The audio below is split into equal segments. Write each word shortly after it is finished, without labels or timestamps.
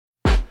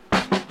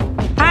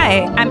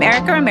Hi, I'm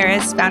Erica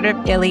Ramirez, founder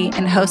of Illy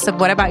and host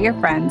of What About Your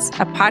Friends,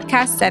 a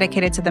podcast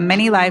dedicated to the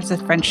many lives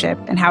of friendship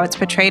and how it's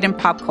portrayed in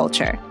pop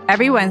culture.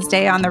 Every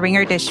Wednesday on the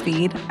Ringer Dish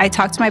feed, I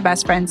talk to my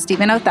best friend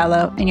Stephen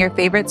Othello and your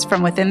favorites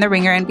from within the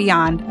Ringer and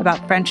beyond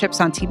about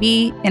friendships on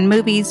TV, in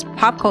movies,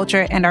 pop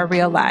culture, and our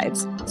real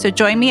lives. So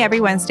join me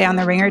every Wednesday on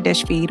the Ringer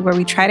Dish feed where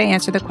we try to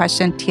answer the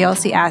question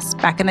TLC asked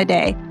back in the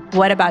day,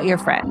 what about your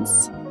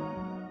friends?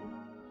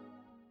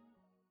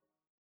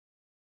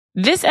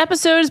 This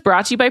episode is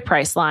brought to you by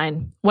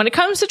Priceline. When it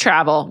comes to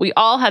travel, we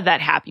all have that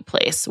happy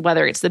place,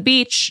 whether it's the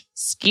beach,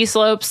 ski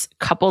slopes,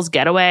 couples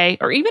getaway,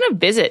 or even a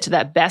visit to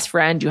that best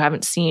friend you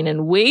haven't seen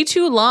in way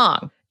too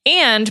long.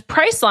 And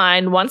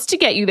Priceline wants to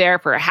get you there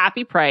for a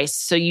happy price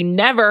so you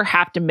never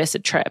have to miss a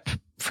trip.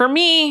 For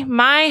me,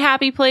 my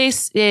happy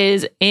place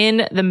is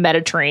in the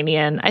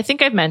Mediterranean. I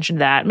think I've mentioned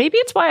that. Maybe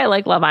it's why I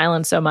like Love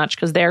Island so much,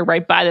 because they're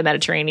right by the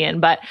Mediterranean.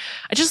 But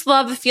I just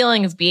love the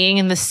feeling of being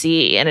in the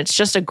sea, and it's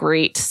just a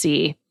great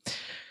sea.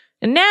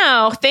 And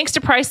now, thanks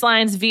to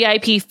Priceline's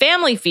VIP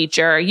family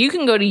feature, you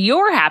can go to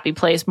your happy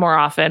place more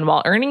often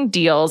while earning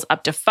deals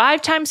up to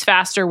 5 times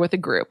faster with a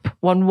group.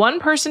 When one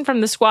person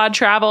from the squad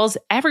travels,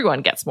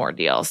 everyone gets more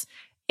deals.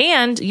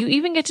 And you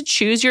even get to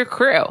choose your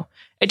crew.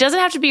 It doesn't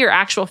have to be your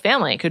actual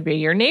family. It could be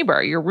your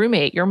neighbor, your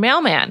roommate, your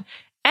mailman,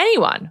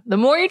 anyone. The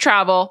more you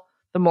travel,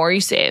 the more you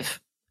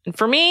save. And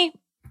for me,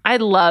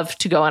 I'd love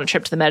to go on a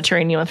trip to the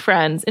Mediterranean with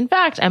friends. In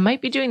fact, I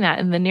might be doing that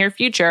in the near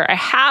future. I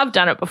have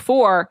done it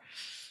before.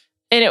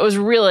 And it was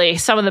really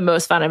some of the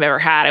most fun I've ever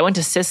had. I went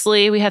to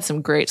Sicily. We had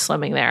some great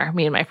swimming there,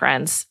 me and my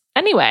friends.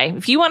 Anyway,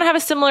 if you want to have a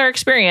similar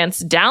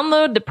experience,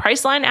 download the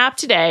Priceline app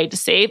today to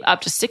save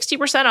up to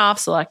 60% off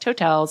select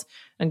hotels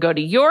and go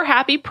to your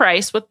happy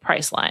price with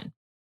Priceline.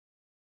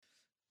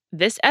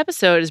 This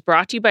episode is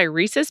brought to you by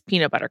Reese's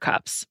Peanut Butter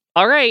Cups.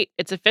 All right,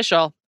 it's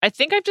official. I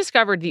think I've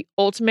discovered the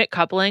ultimate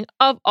coupling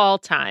of all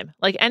time.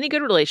 Like any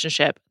good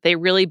relationship, they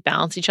really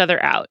balance each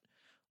other out.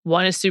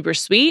 One is super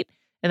sweet,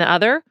 and the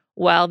other,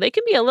 well, they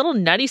can be a little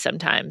nutty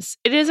sometimes.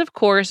 It is, of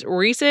course,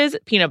 Reese's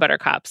Peanut Butter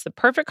Cups, the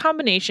perfect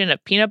combination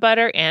of peanut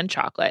butter and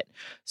chocolate.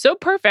 So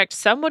perfect,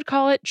 some would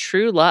call it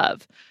true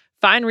love.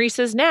 Find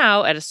Reese's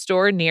now at a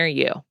store near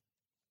you.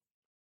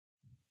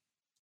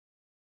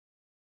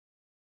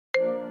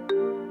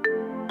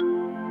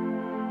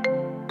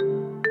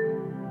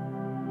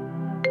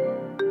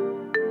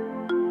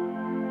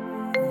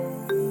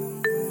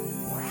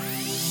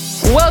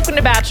 Welcome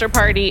to Bachelor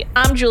Party.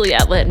 I'm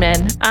Juliette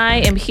Littman. I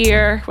am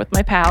here with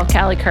my pal,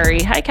 Callie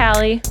Curry. Hi,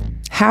 Callie.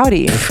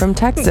 Howdy from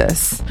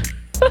Texas.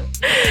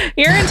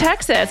 You're in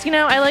Texas. You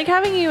know, I like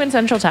having you in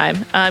Central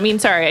Time. I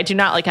do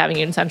not like having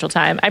you in Central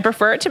Time. I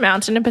prefer it to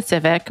Mountain and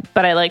Pacific,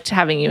 but I liked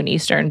having you in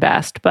Eastern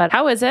best. But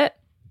how is it?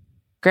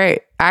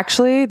 Great.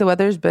 Actually, the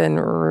weather's been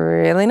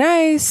really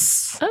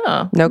nice.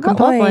 Oh, no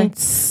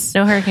complaints.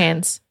 Lovely. No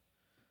hurricanes.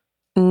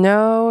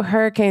 No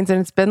hurricanes. And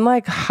it's been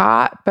like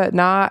hot, but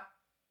not.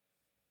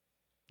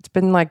 It's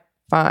been like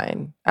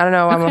fine. I don't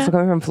know. I'm also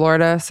coming from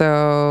Florida,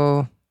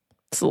 so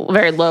it's a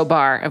very low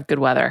bar of good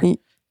weather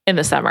in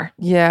the summer.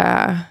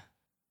 Yeah.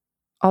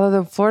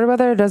 Although the Florida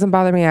weather doesn't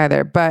bother me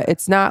either, but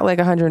it's not like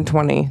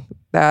 120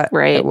 that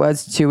it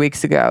was 2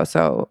 weeks ago.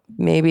 So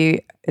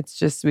maybe it's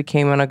just we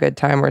came on a good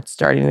time where it's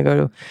starting to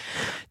go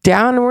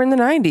down and we're in the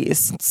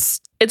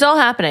 90s. It's all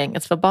happening.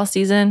 It's football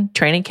season.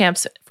 Training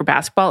camps for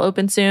basketball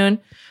open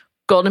soon.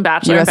 Golden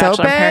Bachelor and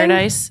Bachelor in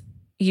Paradise.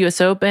 US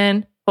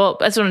Open. Well,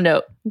 I just want to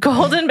note,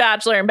 Golden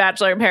Bachelor and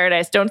Bachelor in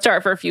Paradise don't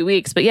start for a few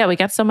weeks. But yeah, we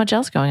got so much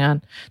else going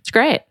on. It's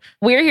great.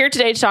 We're here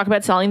today to talk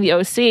about Selling the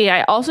OC.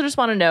 I also just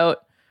want to note,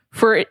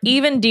 for an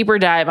even deeper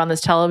dive on this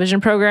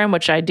television program,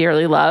 which I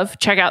dearly love,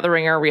 check out the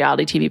Ringer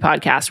reality TV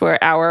podcast,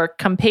 where our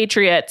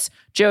compatriots,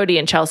 Jody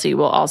and Chelsea,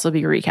 will also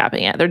be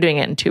recapping it. They're doing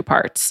it in 2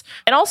 parts.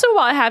 And also,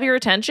 while I have your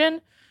attention,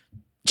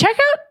 check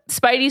out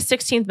Spidey's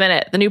 16th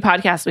Minute, the new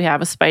podcast we have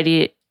with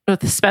Spidey,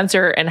 with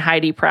Spencer and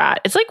Heidi Pratt.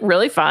 It's like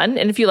really fun.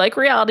 And if you like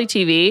reality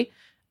TV,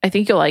 I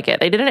think you'll like it.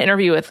 They did an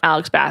interview with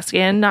Alex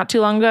Baskin not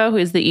too long ago, who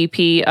is the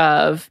EP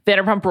of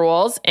Vanderpump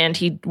Rules, and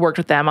he worked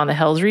with them on the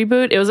Hills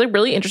reboot. It was a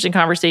really interesting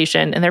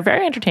conversation, and they're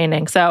very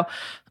entertaining. So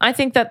I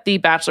think that the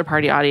Bachelor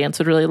Party audience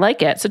would really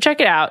like it. So check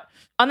it out.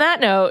 On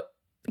that note,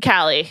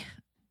 Callie,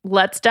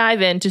 let's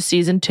dive into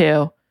season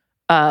 2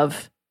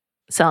 of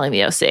Selling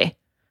the OC.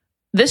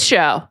 This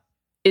show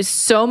is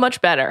so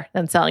much better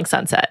than Selling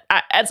Sunset.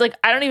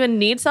 I don't even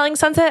need Selling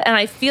Sunset. And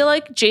I feel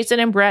like Jason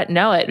and Brett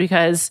know it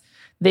because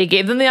they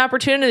gave them the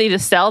opportunity to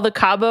sell the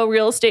Cabo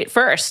real estate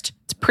first.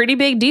 It's a pretty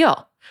big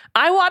deal.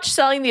 I watched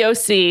Selling the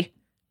OC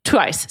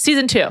twice,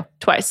 season 2,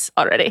 twice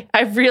already.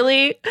 I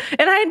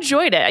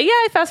enjoyed it. Yeah,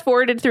 I fast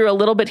forwarded through a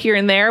little bit here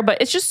and there, but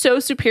it's just so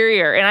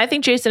superior. And I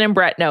think Jason and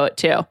Brett know it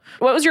too.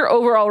 What was your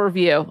overall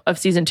review of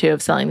season 2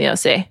 of Selling the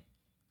OC?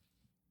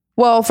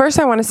 Well, first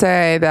I want to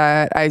say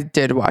that I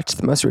did watch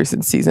the most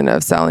recent season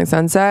of Selling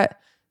Sunset.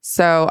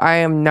 So I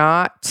am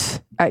not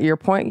at your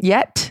point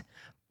yet,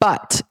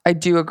 but I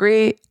do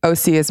agree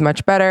OC is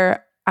much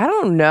better. I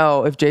don't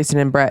know if Jason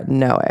and Brett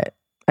know it.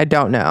 I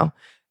don't know.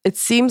 it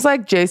seems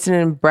like Jason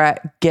and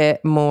Brett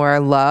get more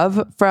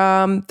love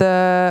from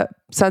the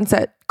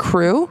Sunset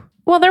crew.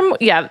 Well,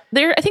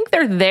 I think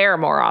they're there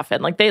more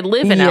often. Like they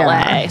live in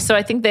LA. So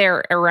I think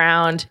they're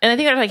around, and I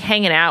think they're like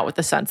hanging out with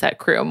the Sunset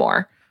crew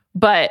more.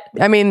 But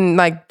I mean,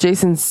 like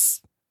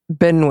Jason's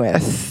been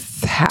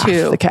with half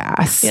the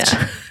cast.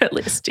 Yeah, at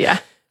least. Yeah.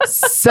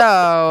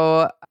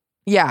 So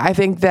yeah, I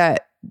think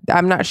that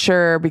I'm not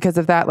sure because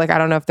of that. Like, I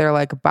don't know if they're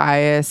like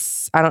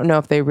biased. I don't know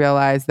if they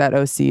realize that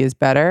OC is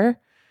better,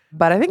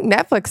 but I think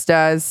Netflix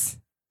does.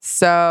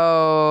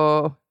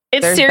 So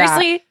it's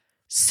seriously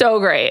so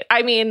great.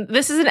 I mean,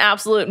 this is an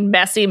absolute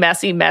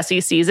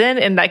messy season,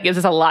 and that gives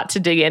us a lot to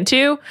dig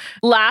into.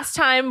 Last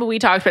time we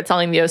talked about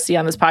selling the OC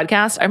on this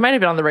podcast, I might have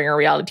been on the Ringer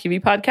Reality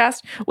TV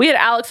podcast. We had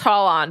Alex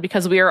Hall on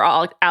because we are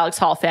all Alex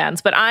Hall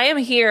fans, but I am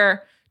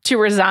here to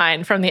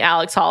resign from the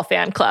Alex Hall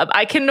fan club.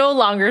 I can no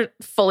longer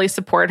fully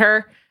support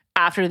her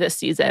after this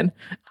season.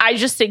 I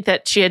just think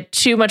that she had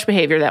too much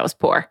behavior that was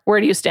poor. Where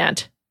do you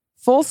stand?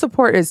 Full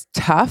support is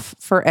tough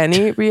for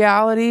any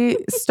reality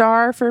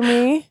star for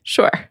me.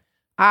 Sure.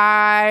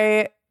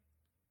 I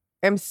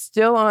am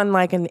still on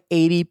like an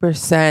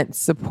 80%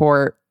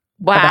 support.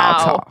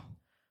 Wow.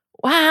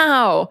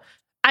 Wow.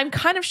 I'm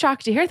kind of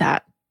shocked to hear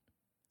that.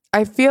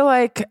 I feel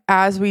like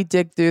as we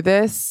dig through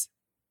this,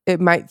 it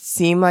might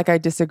seem like I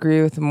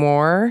disagree with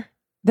more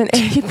than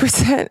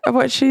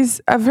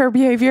 80% of her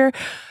behavior.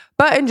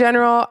 But in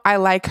general, I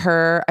like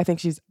her. I think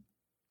she's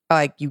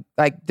like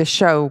the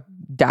show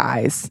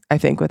dies, I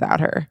think, without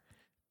her.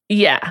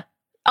 Yeah.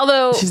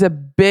 Although she's a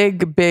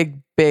big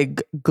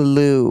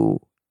glue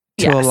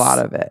to a lot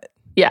of it.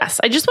 Yes.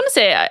 I just want to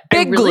say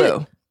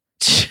glue.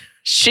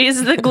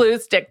 She's the glue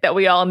stick that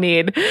we all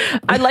need.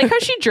 I like how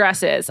she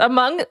dresses.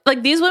 Among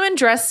like these women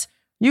dress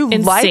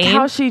insane. Like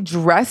how she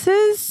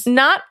dresses?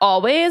 Not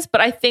always,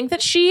 but I think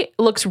that she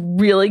looks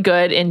really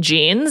good in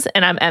jeans,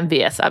 and I'm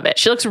envious of it.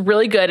 She looks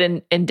really good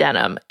in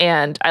denim,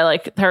 and I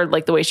like her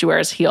like the way she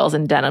wears heels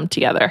and denim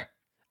together.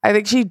 I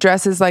think she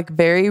dresses like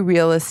very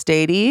real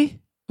estate-y,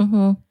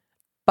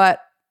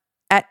 but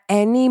at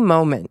any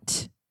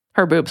moment,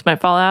 her boobs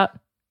might fall out.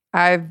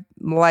 I'm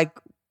like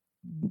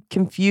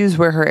confused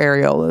where her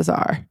areolas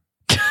are.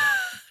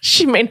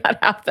 She may not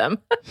have them.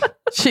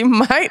 She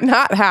might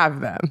not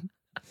have them.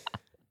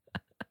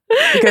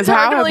 Because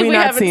how have we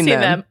not seen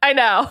them? I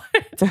know.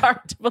 It's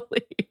hard to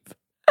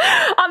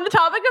believe. On the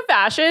topic of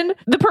fashion,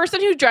 the person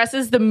who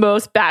dresses the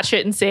most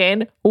batshit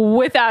insane,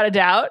 without a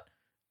doubt,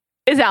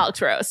 is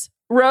Alex Rose.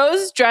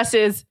 Rose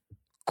dresses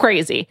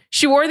crazy.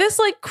 She wore this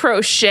like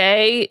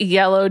crochet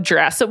yellow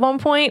dress at one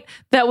point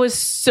that was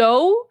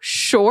so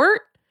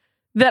short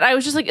that I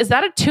was just like, is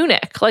that a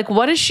tunic? Like,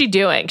 what is she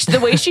doing? The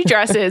way she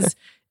dresses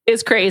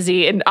is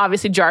crazy. And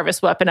obviously Jarvis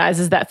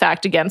weaponizes that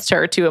fact against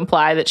her to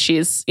imply that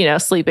she's,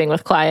 sleeping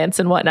with clients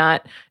and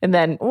whatnot, and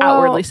then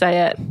outwardly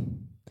say it.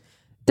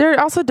 There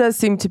also does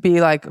seem to be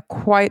like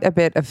quite a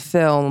bit of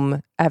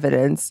film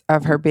evidence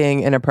of her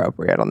being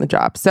inappropriate on the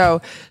job.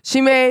 So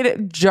she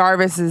made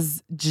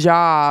Jarvis's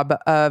job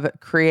of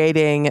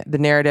creating the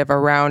narrative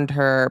around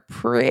her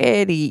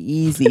pretty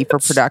easy for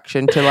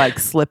production to like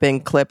slip in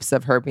clips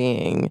of her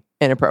being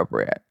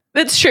inappropriate.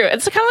 It's true.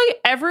 It's kind of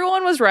like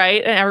everyone was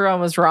right and everyone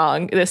was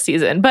wrong this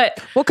season.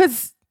 But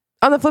because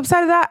on the flip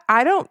side of that,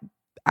 I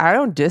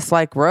don't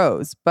dislike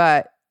Rose,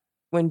 but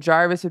when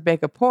Jarvis would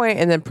make a point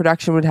and then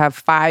production would have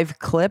 5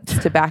 clips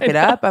to back it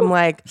up, I'm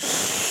like,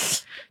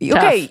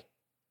 okay, tough.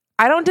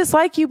 I don't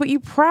dislike you, but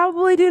you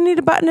probably do need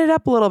to button it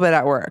up a little bit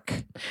at work.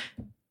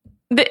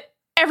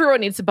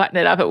 Everyone needs to button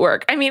it up at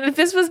work. I mean, if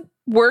this was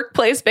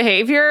workplace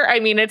behavior,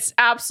 I mean, it's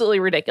absolutely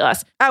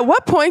ridiculous. At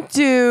what point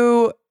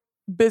do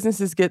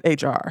businesses get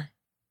HR?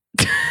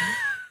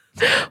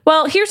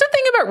 Well, here's the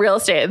thing about real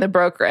estate and the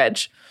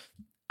brokerage.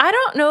 I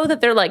don't know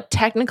that they're like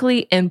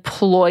technically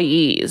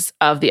employees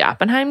of the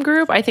Oppenheim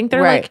Group. I think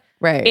they're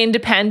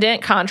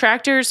independent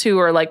contractors who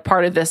are like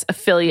part of this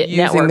affiliate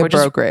network. Using the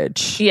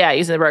brokerage.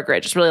 Using the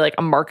brokerage. It's really like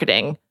a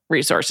marketing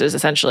resources,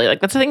 essentially.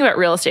 Like that's the thing about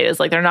real estate is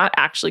like they're not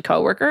actually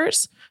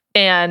coworkers,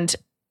 and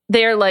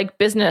they're like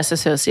business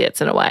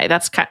associates in a way.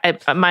 That's kind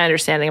of my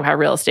understanding of how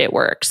real estate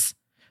works.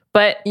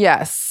 But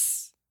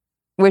yes,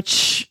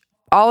 which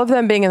all of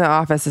them being in the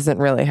office isn't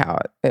really how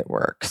it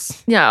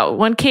works. Yeah.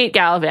 When Kate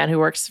Gallivan, who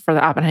works for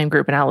the Oppenheim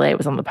Group in LA,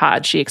 was on the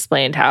pod, she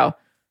explained how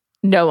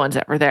no one's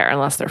ever there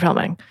unless they're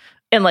filming.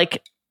 And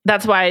like,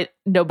 that's why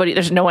no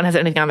one has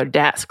anything on their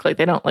desk. Like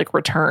they don't like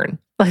return.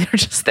 Like they're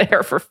just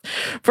there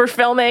for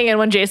filming. And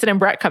when Jason and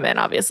Brett come in,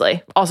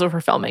 obviously also for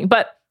filming.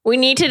 But we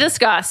need to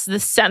discuss the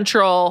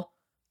central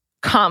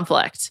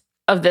conflict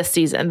of this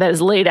season that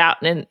is laid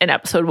out in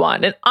episode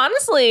 1. And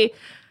honestly,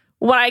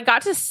 when I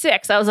got to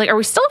 6, I was like, are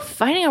we still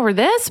fighting over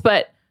this?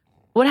 But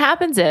what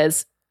happens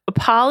is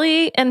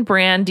Polly and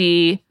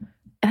Brandy,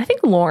 and I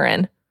think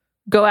Lauren,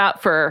 go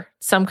out for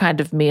some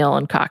kind of meal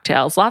and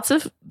cocktails. Lots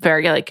of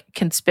very like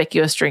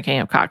conspicuous drinking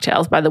of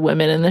cocktails by the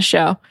women in the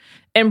show.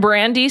 And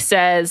Brandy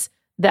says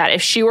that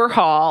if she were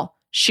Hall,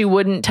 she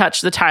wouldn't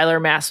touch the Tyler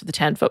mask with a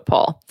 10-foot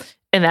pole,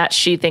 and that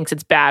she thinks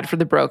it's bad for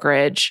the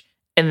brokerage,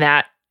 and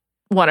that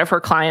one of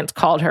her clients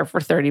called her for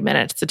 30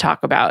 minutes to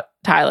talk about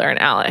Tyler and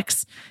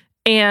Alex.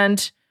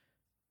 And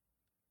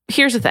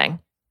here's the thing.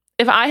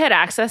 If I had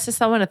access to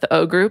someone at the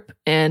O Group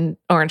in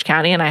Orange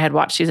County and I had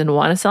watched season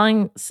 1 of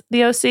Selling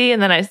the OC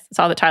and then I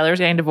saw that Tyler was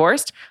getting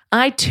divorced,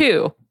 I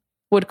too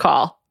would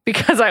call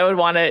because I would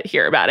want to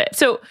hear about it.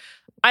 So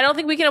I don't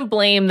think we can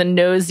blame the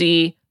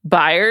nosy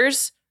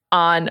buyers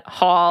on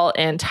Hall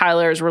and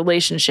Tyler's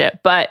relationship.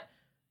 But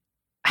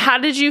how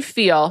did you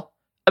feel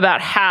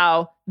about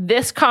how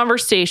this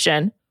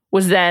conversation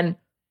was then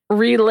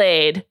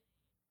relayed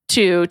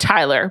to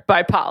Tyler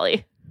by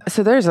Polly?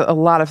 So there's a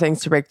lot of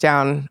things to break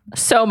down.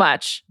 So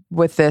much.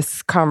 With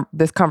this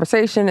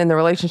conversation and the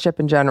relationship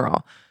in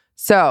general.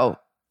 So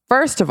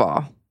first of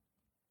all,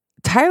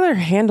 Tyler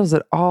handles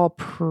it all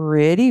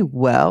pretty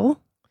well.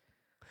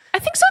 I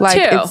think so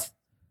too.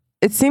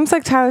 It seems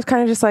like Tyler's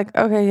kind of just like,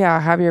 okay, yeah,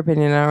 have your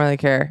opinion. I don't really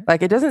care.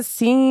 Like, it doesn't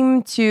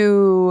seem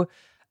to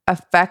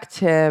affect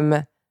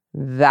him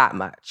that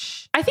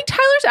much. I think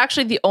Tyler's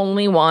actually the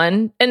only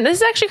one, and this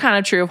is actually kind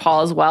of true of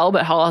Hall as well,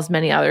 but Hall has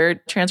many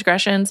other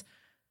transgressions.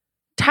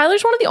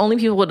 Tyler's one of the only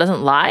people that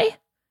doesn't lie.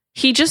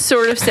 He just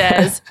sort of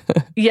says,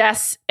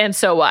 yes, and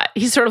so what?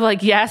 He's sort of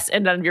like, yes,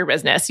 and none of your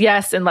business.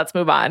 Yes, and let's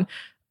move on.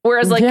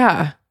 Whereas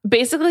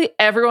basically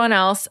everyone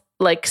else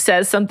like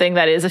says something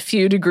that is a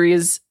few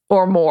degrees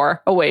or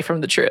more away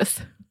from the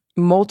truth.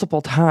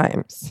 Multiple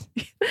times.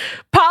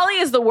 Polly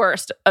is the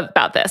worst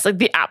about this, like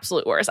the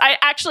absolute worst.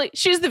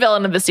 She's the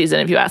villain of the season,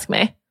 if you ask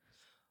me.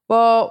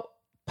 Well,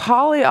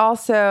 Polly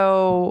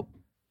also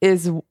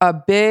is a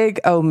big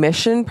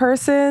omission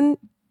person,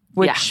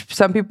 which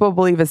some people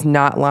believe is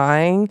not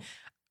lying.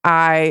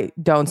 I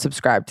don't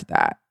subscribe to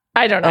that.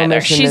 I don't either.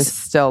 Omission is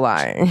still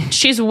lying.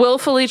 She's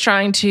willfully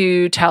trying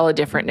to tell a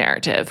different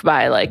narrative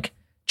by like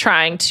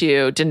trying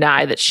to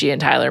deny that she and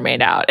Tyler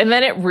made out. And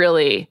then it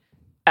really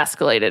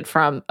escalated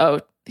from,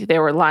 they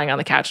were lying on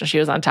the couch and she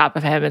was on top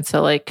of him. And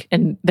so like,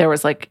 and there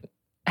was like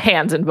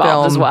hands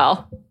involved as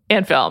well.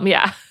 And film.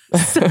 Yeah.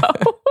 So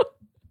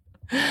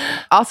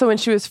also when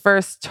she was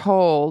first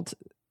told,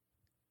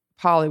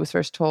 Polly was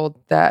first told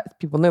that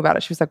people knew about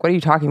it, she was like, what are you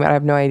talking about? I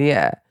have no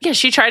idea. Yeah.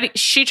 She tried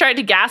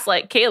to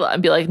gaslight Kayla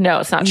and be like, no,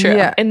 it's not true.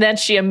 Yeah. And then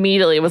she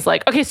immediately was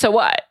like, okay, so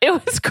what? It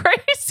was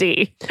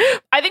crazy.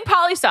 I think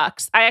Polly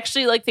sucks. I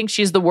actually think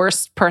she's the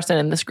worst person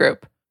in this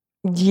group.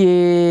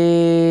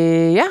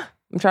 Yeah.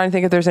 I'm trying to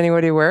think if there's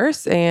anybody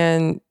worse,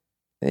 and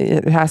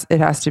it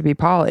has to be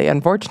Polly,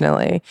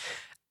 unfortunately.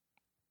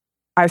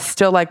 I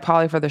still like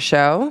Polly for the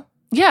show.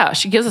 Yeah,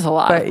 she gives us a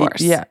lot, of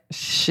course. Yeah,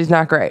 she's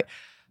not great.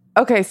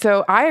 Okay,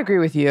 so I agree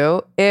with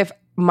you. If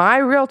my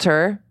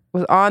realtor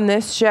was on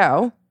this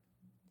show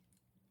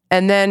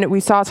and then we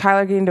saw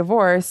Tyler getting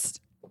divorced,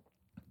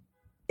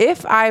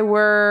 I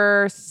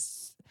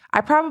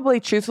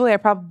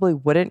probably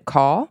wouldn't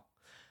call.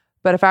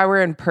 But if I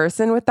were in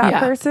person with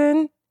that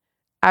person,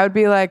 I would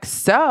be like,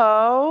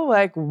 so,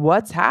 like,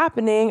 what's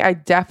happening? I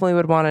definitely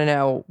would want to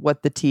know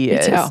what the tea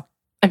is. Me too.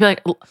 I'd be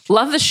like,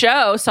 love the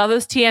show. Saw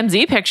those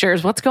TMZ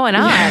pictures. What's going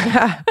on?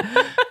 Yeah.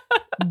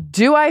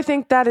 Do I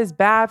think that is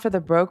bad for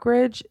the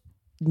brokerage?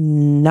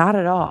 Not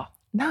at all.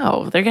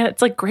 No,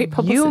 it's like great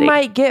publicity. You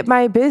might get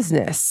my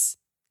business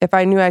if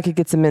I knew I could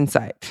get some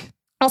insight.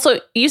 Also,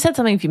 you said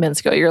something a few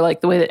minutes ago. You're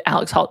like, the way that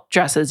Alex Hall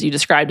dresses, you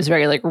described as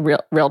very like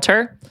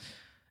realtor.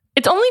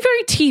 It's only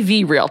very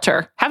TV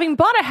realtor. Having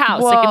bought a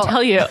house, I can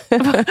tell you.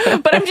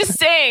 But I'm just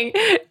saying,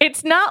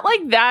 it's not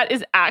like that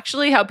is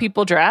actually how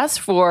people dress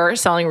for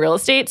selling real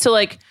estate. So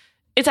like,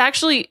 it's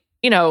actually,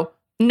 no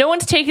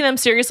one's taking them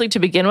seriously to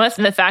begin with.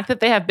 And the fact that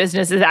they have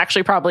business is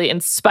actually probably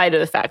in spite of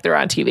the fact they're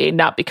on TV,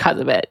 not because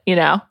of it,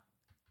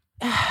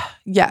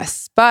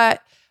 Yes.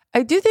 But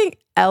I do think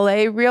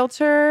LA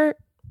realtor.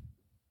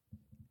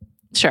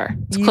 Sure.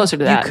 It's closer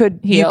to that.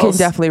 You can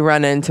definitely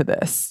run into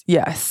this.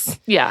 Yes.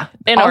 Yeah.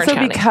 Also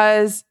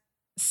because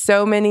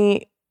so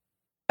many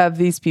of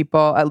these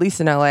people, at least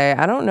in LA,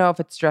 I don't know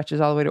if it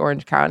stretches all the way to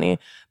Orange County,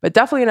 but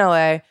definitely in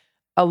LA,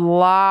 a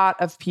lot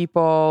of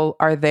people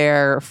are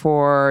there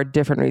for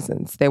different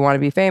reasons. They want to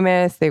be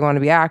famous. They want to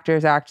be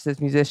actors, actresses,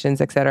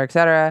 musicians, et cetera, et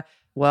cetera.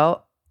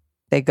 Well,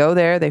 they go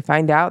there. They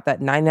find out that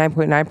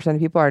 99.9% of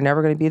people are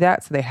never going to be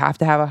that. So they have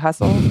to have a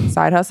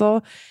side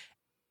hustle.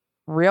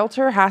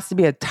 Realtor has to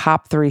be a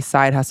top 3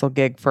 side hustle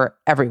gig for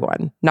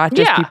everyone, not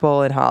just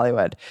people in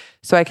Hollywood.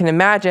 So I can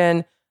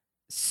imagine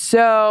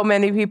so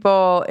many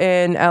people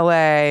in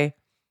LA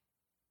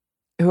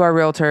who are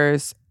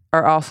realtors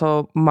are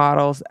also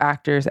models,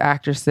 actors,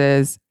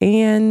 actresses,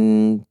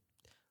 and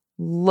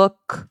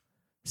look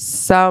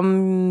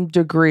some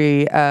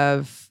degree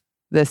of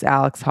this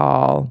Alex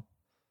Hall.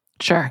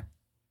 Sure.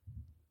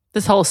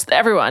 This whole,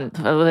 everyone,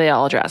 they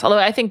all dress. Although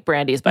I think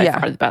Brandy's by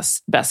far the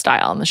best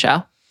style on the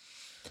show.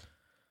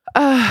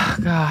 Oh,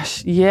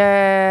 gosh.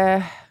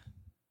 Yeah.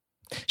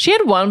 She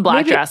had one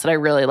black dress that I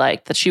really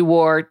liked that she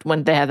wore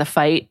when they had the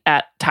fight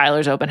at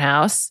Tyler's open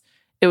house.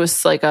 It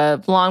was like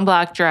a long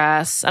black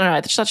dress. I don't know.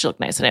 I just thought she looked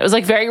nice in it. It was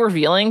like very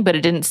revealing, but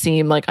it didn't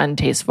seem like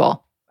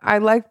untasteful. I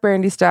liked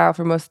Brandy's style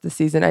for most of the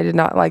season. I did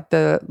not like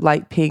the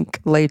light pink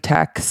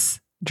latex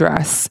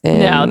dress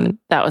in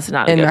that was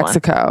not a in good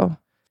Mexico. One.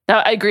 No,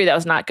 I agree, that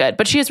was not good.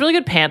 But she has really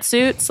good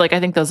pantsuits. Like I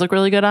think those look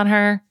really good on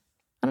her.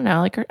 I don't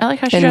know. I like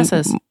how she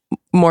dresses.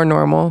 More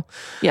normal.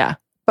 Yeah.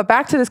 But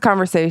back to this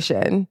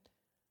conversation.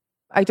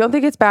 I don't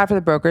think it's bad for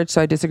the brokerage,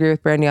 so I disagree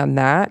with Brandy on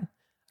that.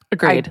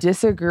 Agreed. I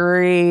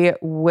disagree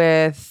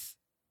with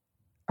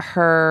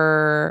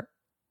her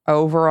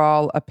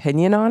overall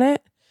opinion on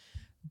it.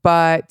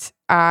 But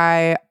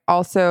I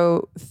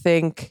also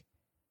think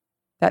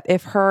that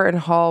if her and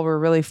Hall were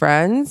really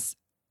friends,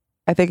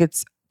 I think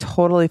it's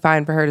totally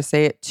fine for her to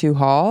say it to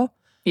Hall.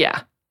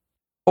 Yeah.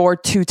 Or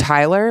to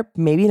Tyler,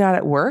 maybe not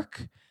at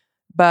work.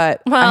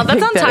 But well,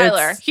 that's on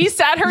Tyler. He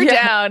sat her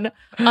down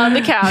on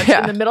the couch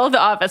in the middle of the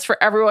office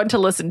for everyone to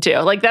listen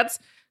to. Like that's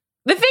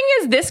the thing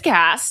is this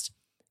cast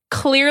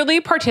clearly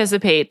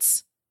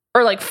participates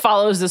or like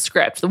follows the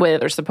script the way that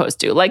they're supposed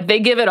to. Like they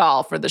give it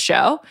all for the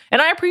show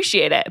and I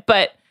appreciate it,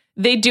 but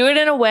they do it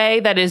in a way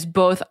that is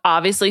both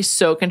obviously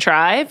so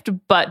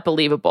contrived, but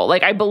believable.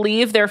 Like I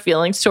believe their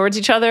feelings towards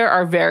each other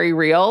are very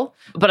real,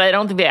 but I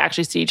don't think they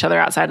actually see each other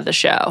outside of the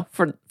show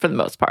for the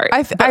most part.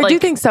 I do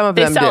think some of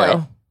them do. It.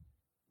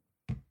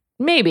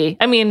 Maybe.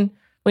 I mean,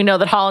 we know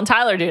that Hall and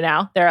Tyler do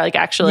now. They're like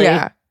actually,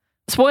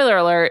 spoiler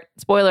alert,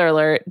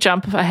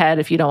 jump ahead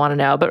if you don't want to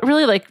know. But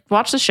really like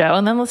watch the show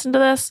and then listen to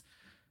this.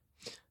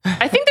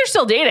 I think they're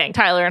still dating,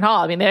 Tyler and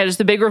Hall. I mean, there's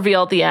the big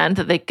reveal at the end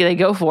that they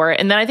go for it.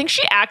 And then I think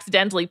she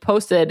accidentally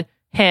posted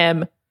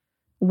him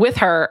with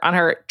her on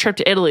her trip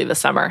to Italy this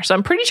summer. So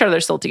I'm pretty sure they're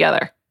still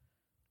together.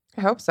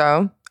 I hope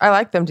so. I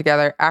like them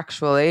together,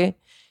 actually.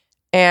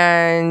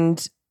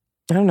 And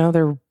I don't know.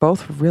 They're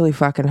both really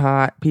fucking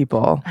hot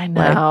people. I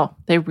know.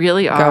 Like, they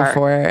really are.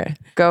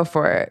 Go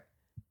for it.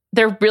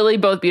 They're really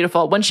both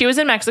beautiful. When she was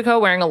in Mexico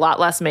wearing a lot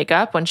less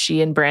makeup, when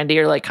she and Brandy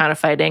are like kind of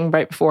fighting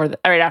right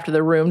after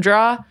the room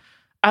draw,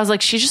 I was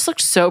like, she just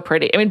looked so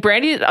pretty. I mean,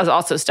 Brandy is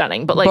also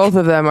stunning, but like both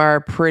of them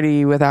are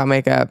pretty without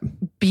makeup.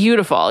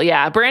 Beautiful.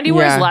 Yeah. Brandy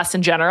wears less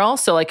in general.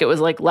 So like it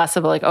was like less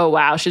of a like, oh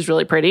wow, she's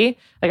really pretty.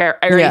 Like I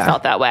already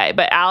felt that way.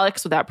 But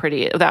Alex without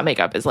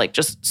makeup is like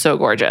just so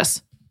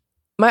gorgeous.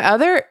 My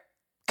other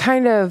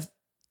kind of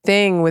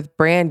thing with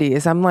Brandy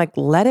is I'm like,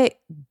 let it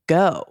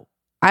go.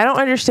 I don't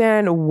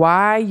understand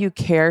why you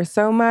care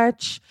so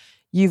much.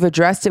 You've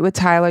addressed it with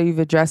Tyler. You've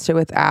addressed it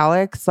with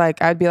Alex.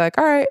 Like, I'd be like,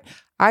 all right,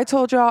 I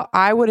told y'all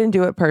I wouldn't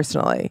do it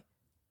personally.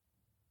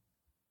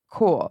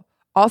 Cool.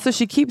 Also,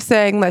 she keeps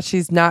saying that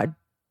she's not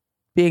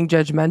being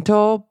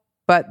judgmental,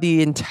 but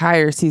the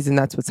entire season,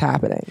 that's what's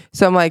happening.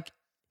 So I'm like,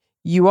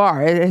 you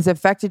are. It has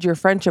affected your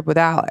friendship with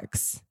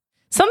Alex.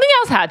 Something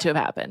else had to have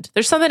happened.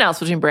 There's something else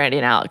between Brandy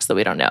and Alex that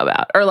we don't know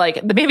about. Or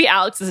like maybe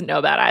Alex doesn't know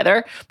about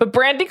either, but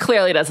Brandy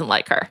clearly doesn't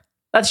like her.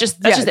 That's just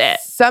it.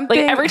 Something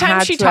like every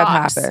time she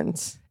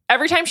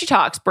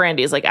talks,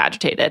 Brandy is like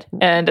agitated.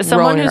 And as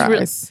someone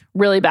who's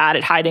really bad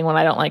at hiding when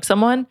I don't like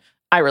someone,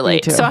 I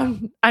relate. So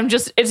I'm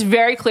just, it's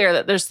very clear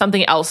that there's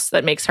something else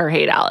that makes her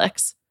hate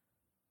Alex.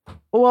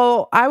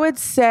 Well, I would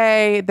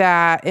say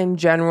that in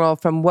general,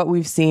 from what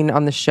we've seen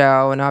on the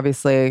show, and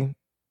obviously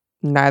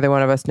neither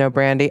one of us know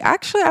Brandy.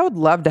 Actually, I would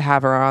love to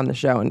have her on the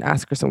show and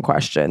ask her some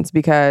questions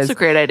because it's a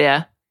great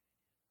idea.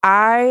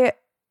 I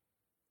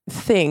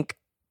think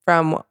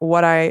from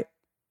what I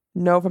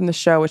know from the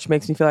show, which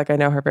makes me feel like I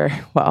know her very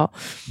well,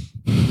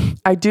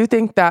 I do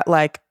think that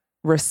like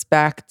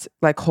respect,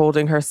 like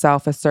holding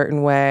herself a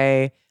certain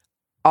way,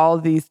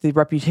 the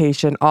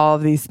reputation, all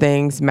of these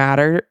things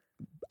matter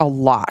a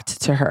lot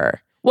to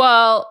her.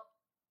 Well,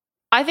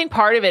 I think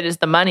part of it is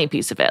the money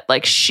piece of it.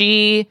 Like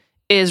she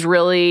is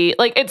really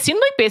like, it seemed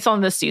like based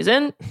on this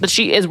season that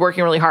she is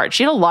working really hard.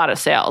 She had a lot of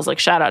sales, like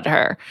shout out to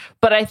her.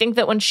 But I think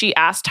that when she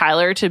asked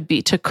Tyler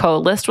to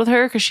co-list with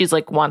her, because she's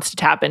like wants to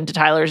tap into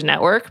Tyler's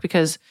network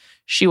because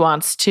she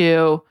wants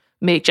to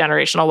make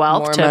generational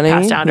wealth more to money,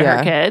 pass down to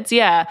her kids.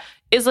 Yeah.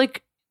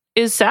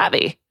 Is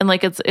savvy. And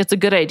like, it's a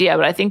good idea.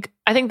 But I think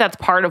that's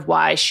part of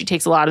why she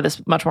takes a lot of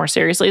this much more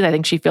seriously. I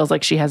think she feels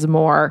like she has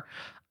more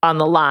on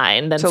the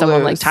line than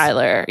someone like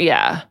Tyler.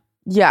 Yeah.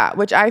 Yeah,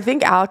 which I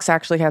think Alex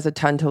actually has a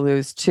ton to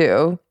lose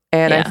too.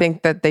 And I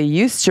think that they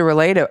used to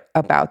relate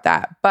about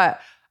that. But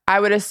I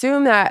would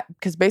assume that,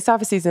 because based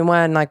off of season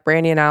 1, like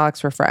Brandy and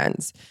Alex were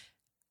friends.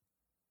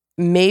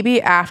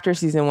 Maybe after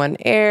season 1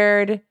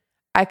 aired,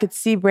 I could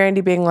see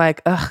Brandy being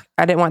like, ugh,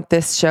 I didn't want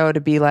this show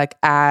to be like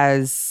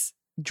as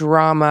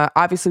drama.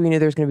 Obviously, we knew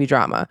there was going to be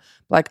drama.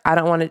 Like, I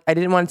didn't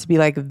want it to be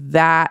like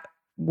that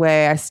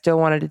way. I still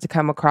wanted it to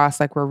come across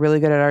like we're really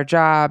good at our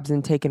jobs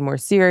and taken more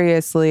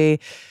seriously.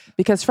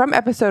 Because from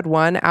episode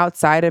 1,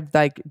 outside of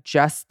like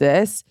just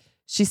this,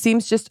 she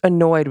seems just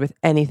annoyed with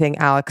anything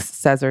Alex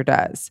says or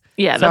does.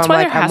 Yeah, so that's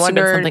why there has to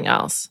be something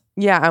else.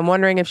 Yeah, I'm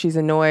wondering if she's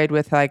annoyed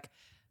with like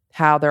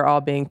how they're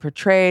all being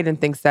portrayed and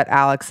thinks that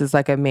Alex is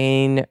like a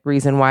main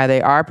reason why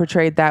they are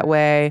portrayed that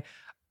way.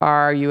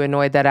 Are you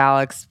annoyed that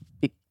Alex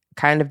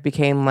kind of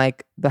became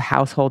like the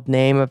household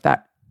name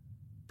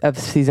of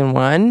season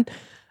 1?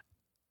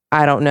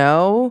 I don't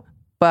know,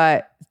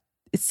 but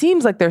it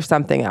seems like there's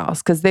something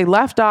else because they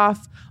left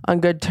off on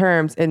good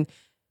terms. And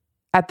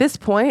at this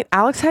point,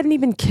 Alex hadn't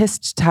even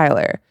kissed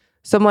Tyler.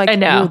 So I'm like, I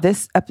know.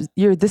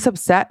 you're this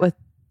upset with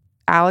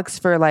Alex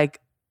for like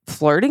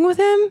flirting with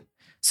him?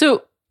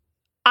 So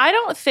I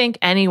don't think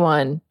I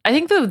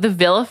think the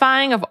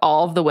vilifying of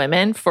all of the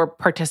women for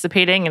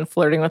participating in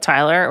flirting with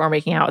Tyler or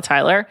making out with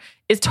Tyler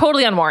is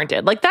totally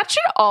unwarranted. Like that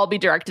should all be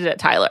directed at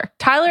Tyler.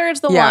 Tyler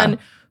is the one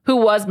who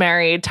was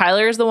married.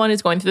 Tyler is the one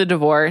who's going through the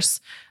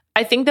divorce.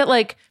 I think that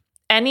like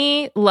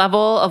any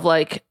level of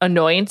like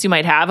annoyance you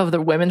might have of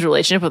the women's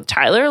relationship with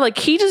Tyler, like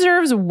he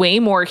deserves way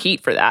more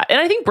heat for that. And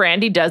I think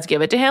Brandi does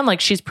give it to him.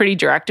 Like she's pretty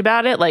direct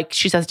about it. Like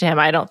she says to him,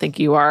 I don't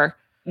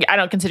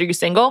consider you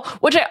single,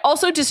 which I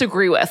also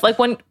disagree with. Like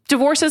when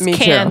divorces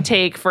can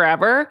take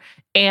forever,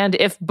 and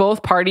if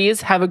both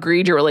parties have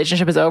agreed your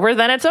relationship is over,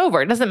 then it's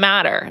over. It doesn't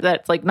matter that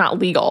it's like not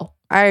legal.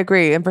 I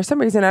agree. And for some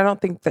reason, I don't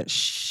think that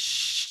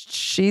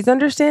she's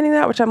understanding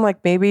that, which I'm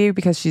like, maybe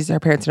because her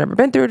parents have never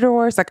been through a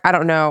divorce. Like, I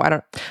don't know.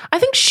 I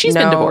think she's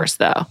been divorced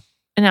though.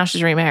 And now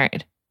she's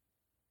remarried.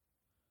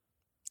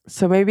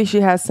 So maybe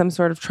she has some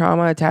sort of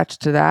trauma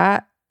attached to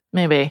that.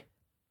 Maybe.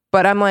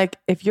 But I'm like,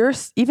 if you're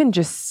even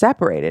just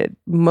separated,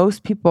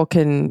 most people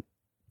can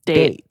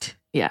date.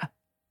 Yeah.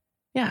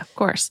 Yeah, of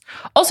course.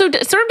 Also,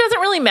 it sort of doesn't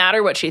really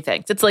matter what she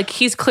thinks. It's like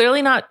he's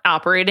clearly not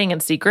operating in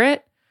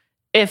secret.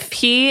 If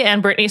he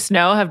and Brittany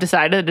Snow have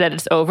decided that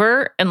it's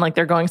over and like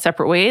they're going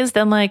separate ways,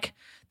 then like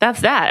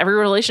that's that. Every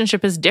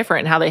relationship is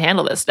different in how they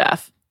handle this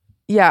stuff.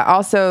 Yeah.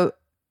 Also,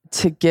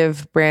 to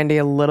give Brandi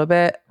a little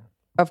bit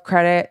of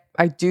credit,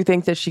 I do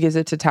think that she gives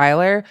it to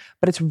Tyler,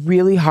 but it's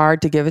really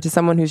hard to give it to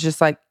someone who's just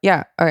like,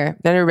 yeah, okay,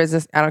 none of your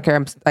business. I don't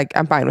care.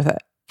 I'm fine with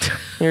it.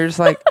 And you're just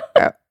like,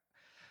 oh,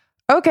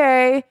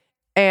 okay.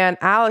 And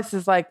Alex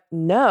is like,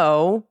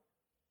 no,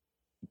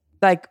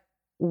 like,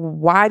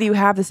 why do you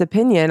have this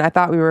opinion? I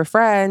thought we were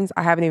friends.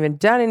 I haven't even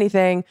done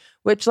anything.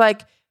 Which,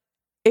 like,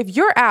 if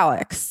you're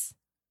Alex,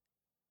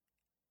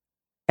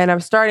 and I'm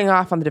starting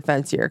off on the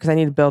defense here because I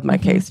need to build my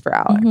case for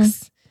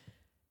Alex.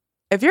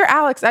 If you're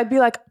Alex, I'd be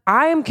like,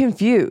 I am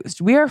confused.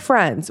 We are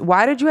friends.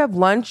 Why did you have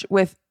lunch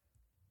with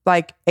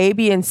like A,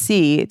 B, and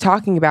C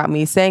talking about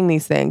me, saying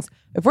these things?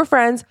 If we're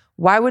friends,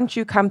 why wouldn't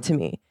you come to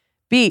me?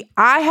 B,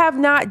 I have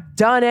not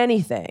done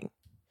anything.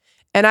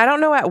 And I don't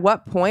know at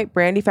what point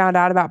Brandi found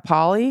out about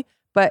Pauly,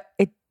 but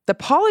the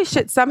Pauly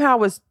shit somehow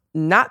was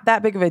not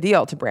that big of a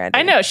deal to Brandi.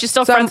 I know. She's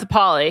still friends with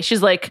Pauly.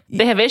 She's like,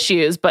 they have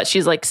issues, but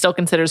she's like, still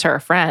considers her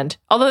a friend.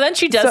 Although then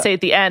she does say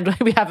at the end,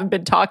 we haven't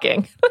been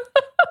talking.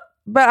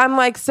 But I'm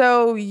like,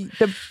 so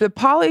the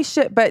Pauly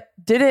shit, but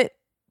didn't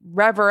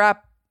rev her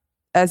up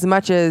as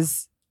much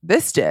as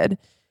this did.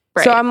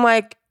 Right. So I'm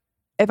like,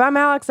 if I'm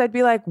Alex, I'd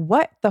be like,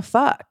 what the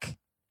fuck?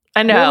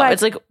 I know.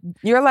 It's like,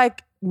 you're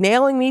like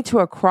nailing me to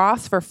a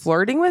cross for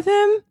flirting with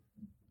him.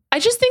 I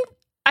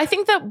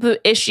think that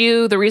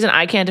the reason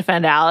I can't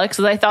defend Alex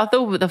is I thought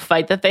the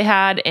fight that they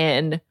had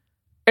and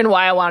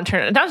why I want to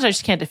turn it, not that I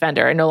just can't defend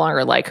her, I no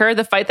longer like her.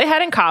 The fight they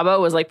had in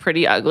Cabo was like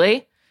pretty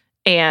ugly.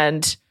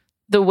 And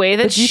the way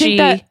that do you think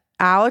that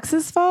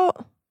Alex's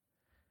fault?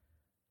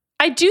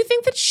 I do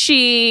think that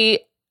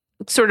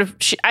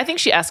I think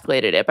she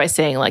escalated it by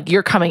saying like,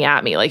 you're coming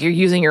at me, like you're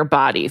using your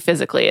body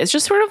physically. It's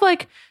just sort of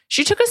like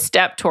she took a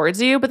step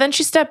towards you, but then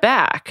she stepped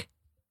back.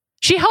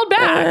 She held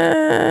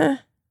back.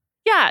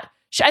 Yeah.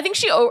 I think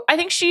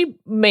she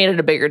made it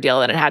a bigger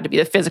deal than it had to be,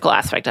 the physical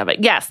aspect of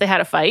it. Yes, they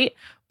had a fight,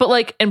 but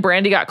like, and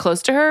Brandi got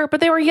close to her, but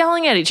they were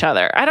yelling at each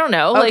other. I don't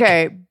know.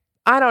 Okay.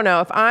 I don't know.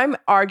 If I'm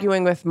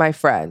arguing with my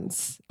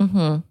friends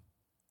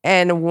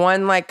and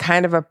one like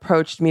kind of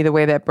approached me the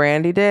way that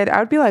Brandi did, I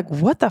would be like,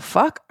 what the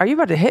fuck? Are you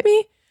about to hit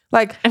me?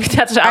 Like, I mean,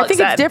 that's what Alex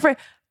said. It's different.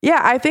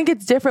 Yeah, I think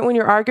it's different when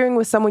you're arguing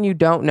with someone you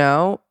don't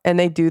know and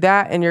they do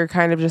that and you're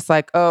kind of just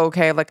like, oh,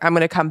 okay, like I'm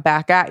going to come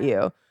back at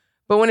you.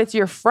 But when it's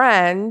your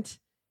friend,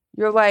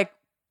 you're like,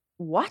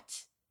 what?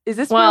 Is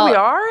this where we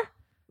are?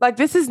 Like,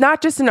 this is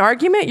not just an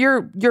argument.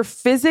 You're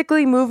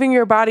physically moving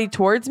your body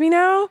towards me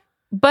now.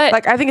 But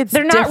like, I think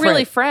they're not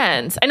really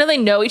friends. I know they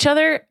know each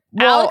other.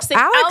 Well,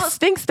 Alex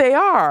thinks they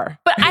are.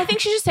 But I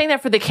think she's just saying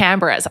that for the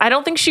cameras. I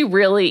don't think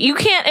you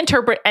can't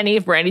interpret any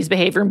of Brandi's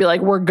behavior and be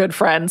like, we're good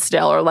friends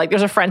still, or like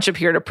there's a friendship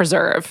here to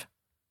preserve.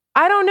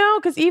 I don't know,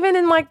 because even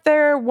in like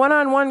their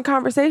one-on-one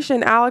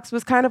conversation, Alex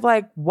was kind of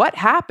like, what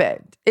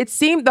happened? It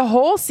seemed the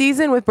whole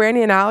season with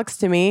Brandi and Alex,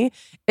 to me,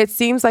 it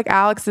seems like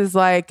Alex is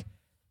like,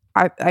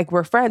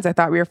 we're friends. I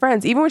thought we were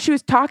friends. Even when she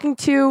was talking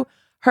to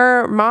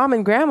her mom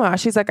and grandma,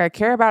 she's like, I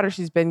care about her.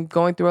 She's been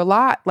going through a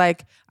lot.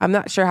 Like, I'm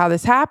not sure how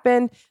this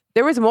happened.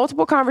 There was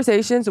multiple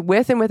conversations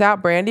with and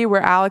without Brandi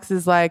where Alex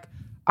is like,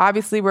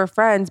 obviously we're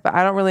friends, but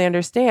I don't really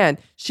understand.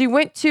 She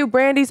went to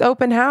Brandi's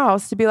open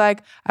house to be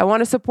like, I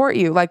want to support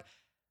you. Like,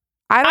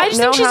 I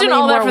just think she's doing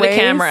all that for the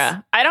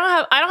camera. I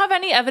don't have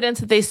any evidence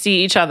that they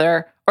see each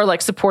other or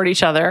like support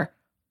each other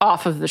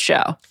off of the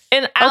show.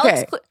 And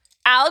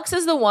Alex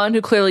is the one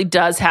who clearly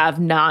does have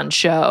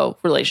non-show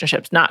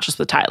relationships, not just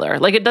with Tyler.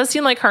 Like, it does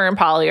seem like her and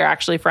Pauly are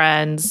actually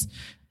friends.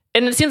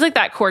 And it seems like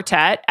that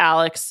quartet,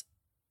 Alex,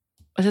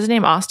 what's his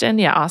name? Austin?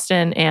 Yeah,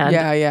 Austin and...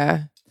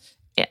 Yeah.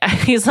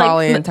 He's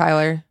Pauly like... and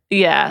Tyler.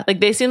 Yeah, like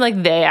they seem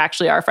like they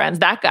actually are friends.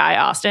 That guy,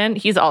 Austin,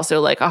 he's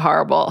also like a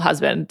horrible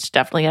husband.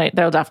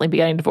 They'll definitely be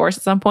getting divorced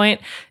at some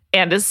point.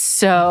 And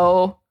he's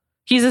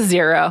a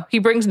zero. He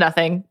brings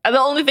nothing. The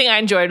only thing I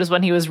enjoyed was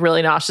when he was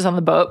really nauseous on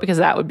the boat, because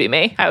that would be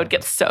me. I would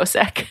get so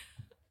sick.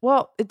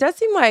 Well, it does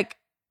seem like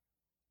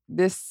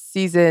this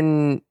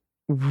season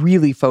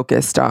really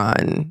focused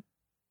on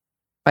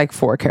like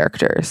 4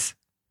 characters.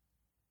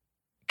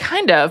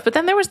 Kind of. But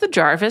then there was the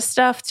Jarvis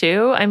stuff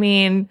too. I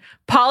mean,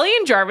 Polly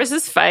and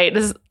Jarvis's fight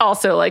is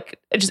also like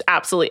just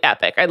absolutely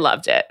epic. I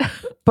loved it.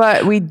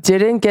 But we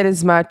didn't get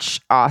as much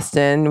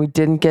Austin. We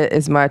didn't get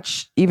as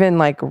much, even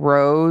like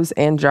Rose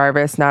and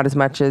Jarvis, not as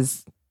much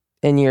as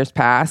in years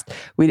past.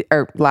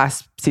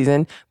 Last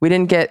season. We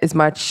didn't get as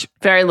much.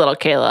 Very little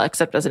Kayla,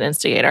 except as an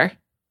instigator.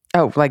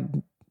 Oh, like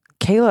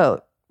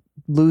Kayla,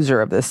 loser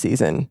of this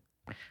season.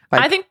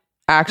 Like, I think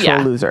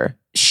actual loser.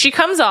 She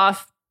comes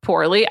off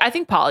poorly. I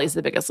think Polly's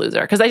the biggest loser,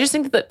 because I just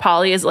think that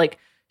Polly is like,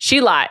 she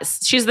lies.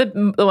 She's the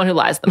one who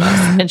lies the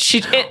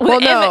most.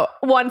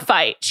 And one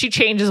fight, she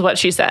changes what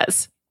she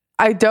says.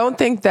 I don't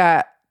think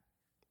that,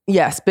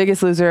 yes,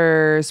 biggest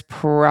loser is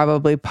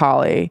probably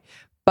Polly.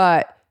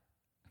 But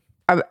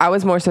I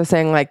was more so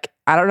saying, like,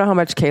 I don't know how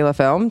much Kayla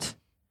filmed,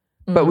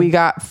 but we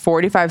got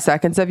 45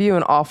 seconds of you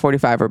and all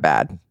 45 are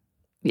bad.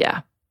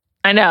 Yeah.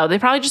 I know. They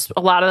probably just,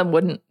 a lot of them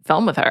wouldn't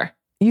film with her.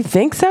 You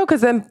think so? Because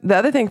then the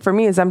other thing for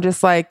me is I'm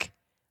just like,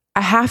 I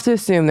have to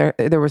assume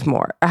there was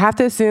more. I have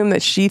to assume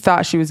that she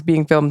thought she was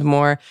being filmed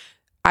more.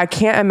 I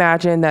can't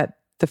imagine that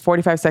the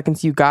 45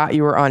 seconds you got,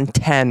 you were on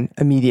 10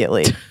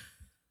 immediately.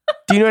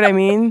 Do you know what I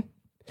mean?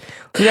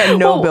 We got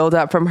no build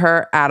up from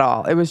her at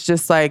all. It was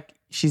just like,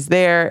 she's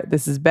there.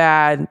 This is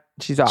bad.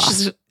 She's off.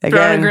 She's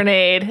thrown a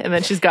grenade and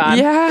then she's gone.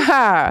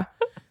 Yeah.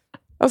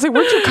 I was like,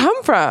 where'd you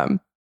come from?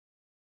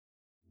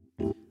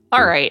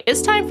 All right,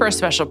 it's time for a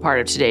special part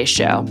of today's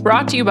show,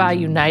 brought to you by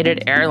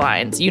United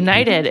Airlines.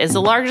 United is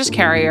the largest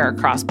carrier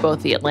across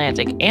both the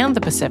Atlantic and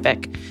the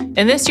Pacific,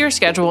 and this year's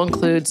schedule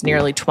includes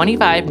nearly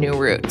 25 new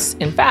routes.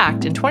 In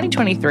fact, in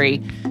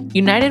 2023,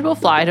 United will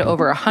fly to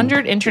over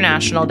 100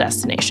 international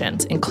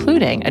destinations,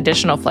 including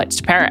additional flights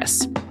to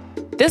Paris.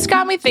 This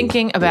got me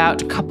thinking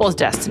about couples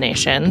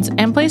destinations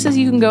and places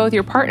you can go with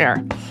your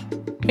partner.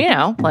 You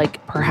know,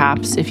 like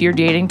perhaps if you're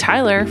dating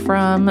Tyler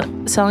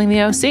from Selling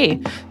the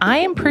OC. I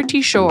am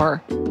pretty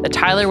sure that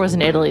Tyler was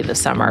in Italy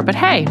this summer, but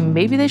hey,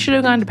 maybe they should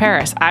have gone to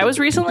Paris. I was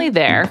recently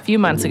there a few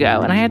months ago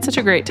and I had such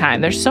a great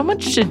time. There's so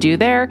much to do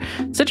there,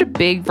 such a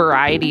big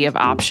variety of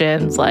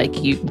options.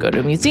 Like you can go to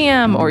a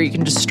museum or you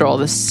can just stroll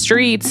the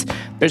streets.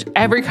 There's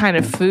every kind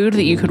of food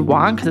that you could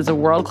want because it's a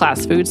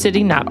world-class food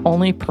city, not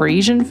only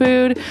Parisian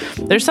food.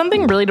 There's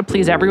something really to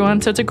please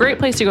everyone. So it's a great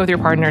place to go with your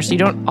partner so you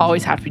don't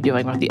always have to be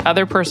doing what the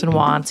other person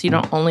wants. You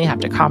don't only have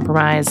to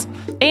compromise.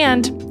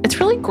 And it's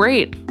really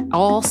great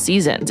all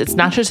seasons. It's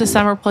not just a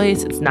summer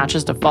place. It's not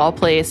just a fall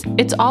place.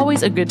 It's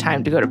always a good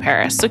time to go to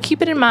Paris. So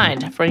keep it in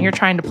mind when you're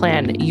trying to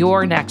plan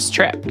your next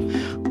trip.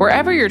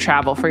 Wherever you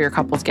travel for your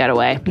couple's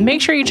getaway,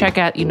 make sure you check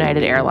out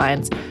United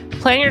Airlines.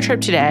 Plan your trip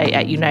today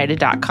at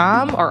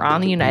united.com or on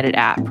the United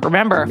app.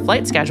 Remember,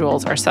 flight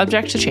schedules are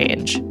subject to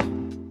change.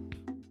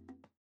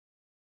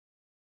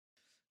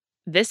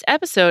 This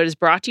episode is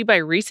brought to you by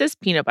Reese's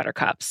Peanut Butter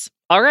Cups.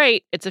 All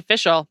right, it's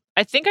official.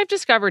 I think I've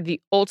discovered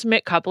the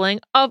ultimate coupling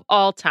of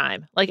all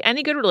time. Like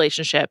any good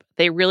relationship,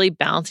 they really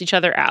balance each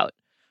other out.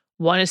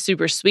 One is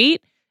super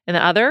sweet, and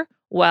the other,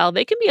 well,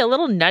 they can be a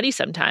little nutty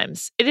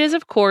sometimes. It is,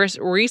 of course,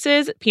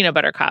 Reese's Peanut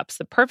Butter Cups,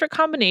 the perfect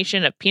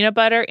combination of peanut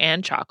butter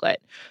and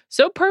chocolate.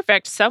 So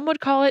perfect, some would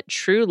call it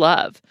true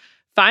love.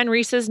 Find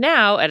Reese's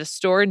now at a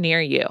store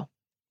near you.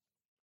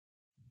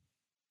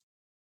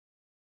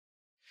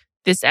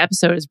 This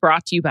episode is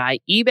brought to you by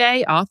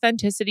eBay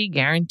Authenticity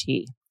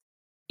Guarantee.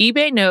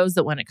 eBay knows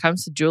that when it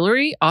comes to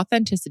jewelry,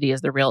 authenticity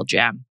is the real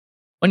gem.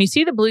 When you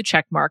see the blue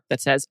check mark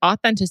that says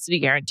Authenticity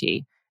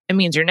Guarantee, it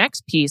means your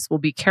next piece will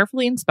be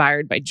carefully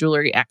inspired by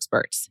jewelry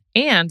experts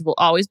and will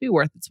always be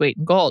worth its weight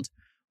in gold.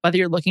 Whether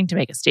you're looking to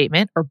make a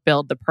statement or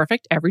build the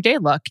perfect everyday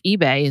look,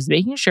 eBay is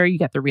making sure you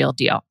get the real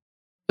deal.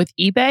 With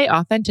eBay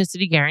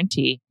Authenticity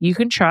Guarantee, you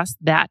can trust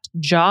that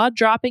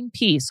jaw-dropping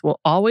piece will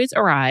always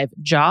arrive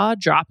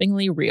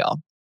jaw-droppingly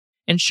real.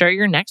 Ensure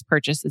your next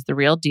purchase is the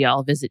real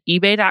deal. Visit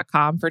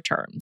ebay.com for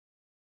terms.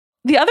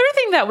 The other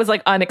thing that was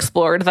like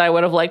unexplored that I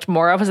would have liked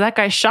more of was that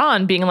guy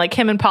Sean being like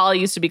him and Polly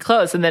used to be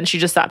close and then she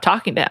just stopped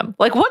talking to him.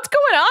 Like, what's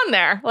going on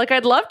there? Like,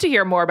 I'd love to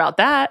hear more about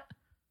that.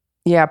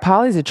 Yeah,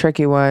 Polly's a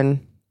tricky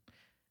one.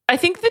 I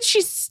think that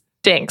she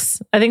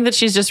stinks. I think that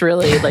she's just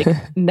really like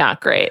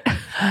not great.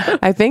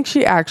 I think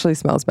she actually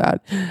smells bad.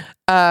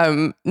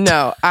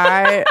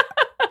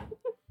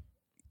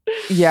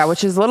 Yeah,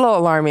 which is a little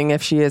alarming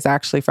if she is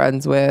actually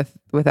friends with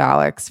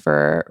Alex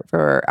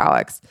for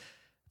Alex.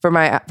 For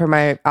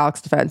my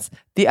Alex defense.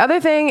 The other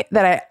thing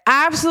that I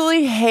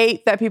absolutely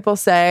hate that people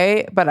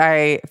say, but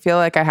I feel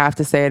like I have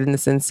to say it in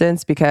this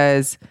instance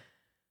because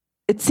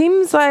it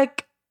seems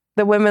like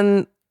the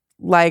women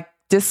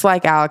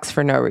dislike Alex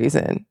for no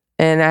reason.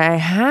 And I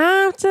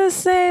have to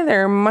say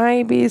there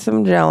might be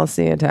some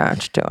jealousy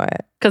attached to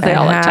it. Because they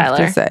all like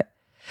Tyler.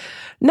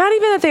 Not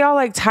even that they all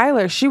like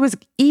Tyler. She was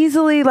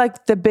easily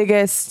like the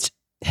biggest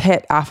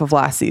hit off of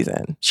last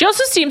season. She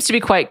also seems to be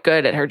quite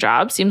good at her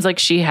job. Seems like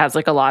she has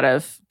like a lot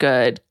of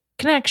good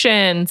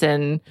connections,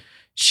 and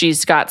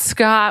she's got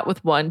Scott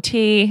with 1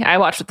 T. I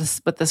watched with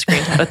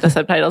the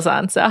subtitles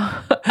on. So,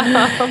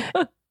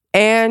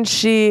 and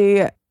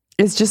she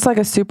is just like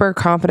a super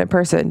confident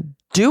person.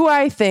 Do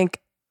I think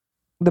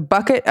the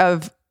bucket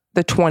of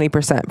the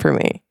 20% for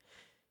me?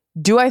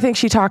 Do I think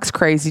she talks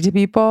crazy to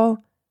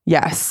people?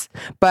 Yes,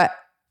 but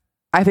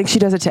I think she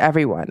does it to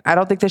everyone. I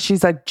don't think that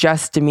she's like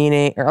just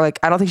demeaning, or like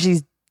I don't think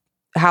she's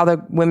how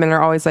the women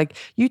are always like,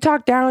 you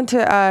talk down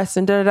to us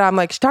and da da da. I'm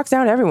like, she talks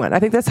down to everyone. I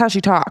think that's how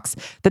she talks.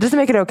 That doesn't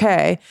make it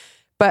okay.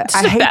 But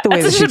I hate the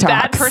way that she talks. That's just a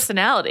bad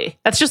personality.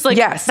 That's just like,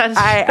 yes,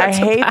 I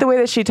hate the way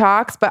that she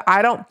talks, but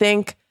I don't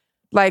think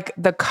like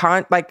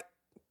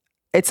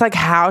it's like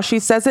how she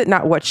says it,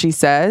 not what she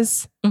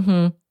says.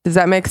 Mm-hmm. Does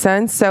that make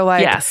sense? So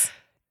like, yes,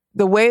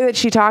 the way that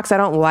she talks, I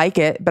don't like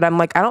it, but I'm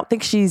like, I don't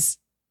think she's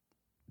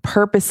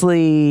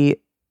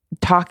purposely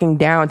talking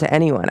down to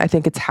anyone. I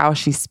think it's how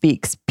she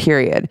speaks,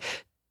 period.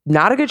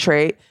 Not a good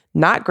trait,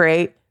 not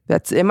great.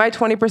 That's in my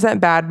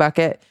 20% bad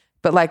bucket,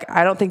 but like,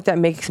 I don't think that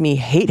makes me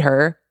hate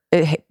her.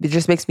 It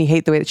just makes me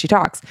hate the way that she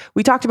talks.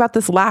 We talked about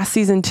this last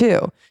season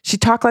too. She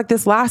talked like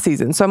this last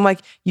season. So I'm like,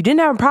 you didn't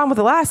have a problem with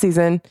the last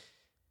season.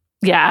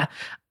 Yeah.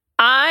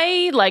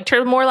 I liked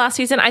her more last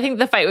season. I think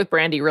the fight with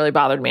Brandi really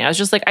bothered me. I was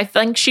just like, I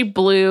think she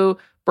blew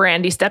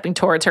Brandi stepping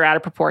towards her out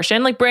of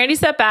proportion. Like Brandi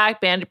stepped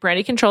back,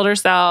 Brandi controlled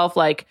herself.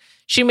 Like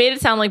she made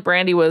it sound like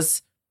Brandi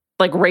was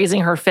like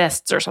raising her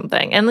fists or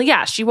something. And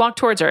yeah, she walked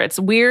towards her. It's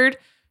weird.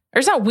 Or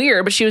it's not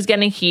weird, but she was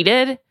getting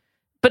heated.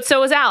 But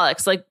so was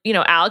Alex. Like, you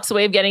know, Alex's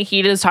way of getting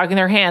heated is talking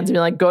their hands and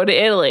being like, go to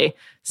Italy.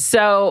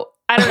 So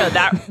I don't know.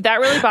 That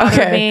really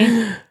bothered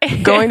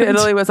me. Going to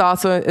Italy is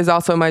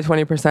also my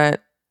 20%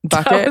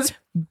 bucket.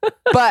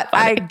 But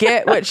I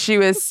get what she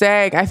was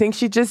saying. I think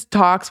she just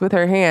talks with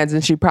her hands,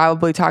 and she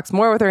probably talks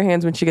more with her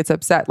hands when she gets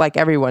upset, like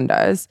everyone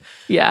does.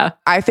 Yeah.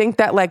 I think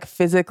that like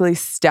physically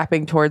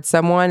stepping towards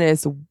someone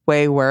is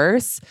way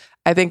worse.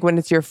 I think when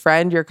it's your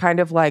friend, you're kind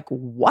of like,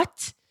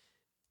 what?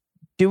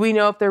 Do we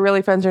know if they're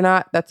really friends or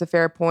not? That's a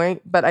fair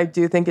point. But I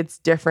do think it's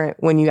different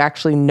when you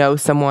actually know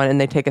someone and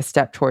they take a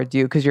step towards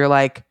you, because you're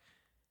like,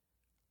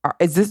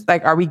 is this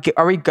like, are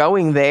we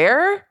going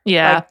there?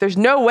 Yeah. Like, there's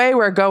no way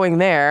we're going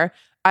there.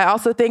 I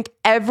also think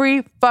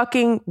every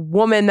fucking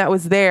woman that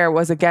was there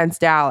was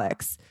against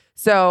Alex.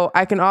 So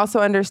I can also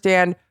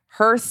understand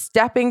her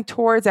stepping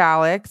towards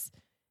Alex,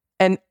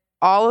 and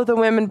all of the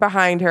women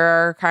behind her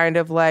are kind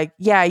of like,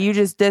 yeah, you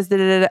just did.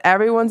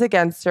 Everyone's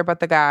against her but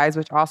the guys,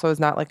 which also is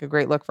not like a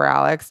great look for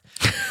Alex.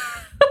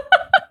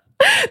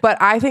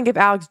 But I think if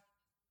Alex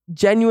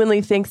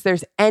genuinely thinks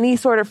there's any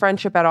sort of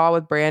friendship at all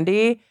with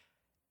Brandi,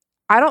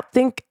 I don't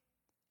think,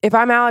 if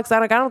I'm Alex,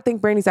 I don't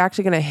think Brandi's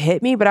actually going to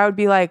hit me, but I would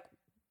be like,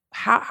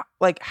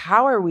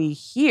 how are we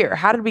here?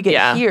 How did we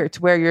get here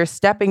to where you're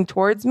stepping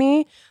towards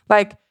me?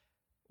 Like,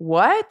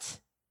 what?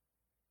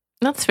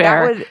 That's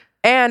fair.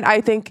 And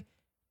I think,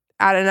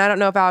 and I don't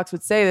know if Alex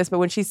would say this, but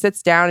when she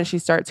sits down and she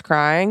starts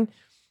crying,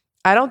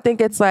 I don't think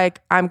it's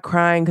like, I'm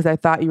crying because I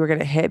thought you were going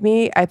to hit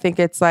me. I think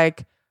it's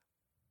like,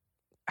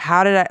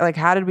 how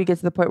did we get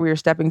to the point where you're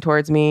stepping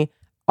towards me?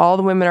 All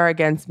the women are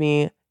against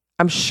me.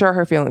 I'm sure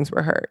her feelings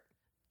were hurt.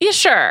 Yeah,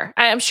 sure.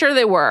 I'm sure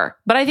they were.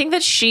 But I think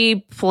that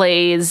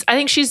I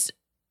think she's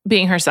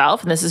being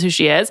herself, and this is who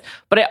she is.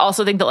 But I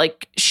also think that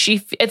like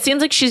it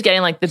seems like she's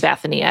getting like the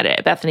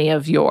Bethany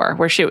of yore,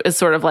 where she is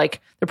sort of like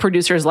the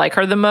producers like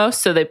her the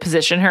most. So they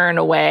position her in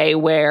a way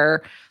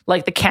where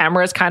like the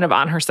camera is kind of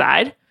on her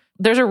side.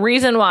 There's a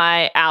reason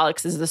why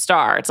Alex is the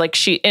star. It's like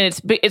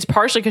it's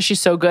partially because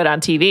she's so good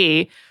on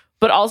TV,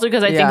 but also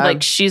because I think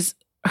like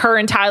her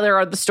and Tyler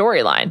are the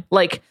storyline.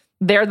 Like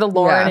they're the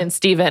Lauren and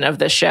Steven of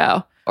this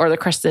show, or the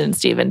Kristen and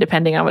Steven,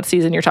 depending on what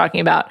season you're talking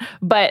about.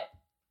 But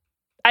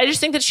I just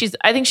think that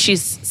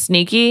she's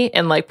sneaky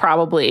and like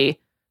probably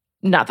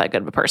not that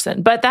good of a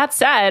person. But that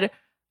said,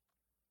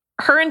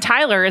 her and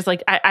Tyler is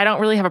like, I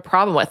don't really have a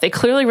problem with. They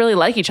clearly really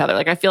like each other.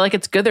 Like, I feel like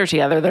it's good they're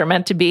together. They're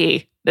meant to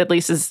be, at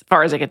least as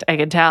far as I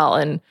could tell.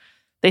 And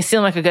they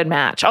seem like a good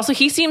match. Also,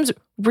 he seems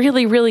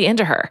really, really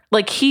into her.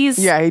 Like he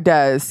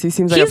does. He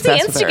seems like he's the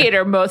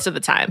instigator most of the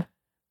time.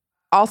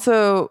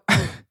 Also,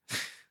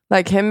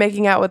 like him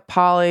making out with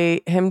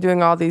Polly, him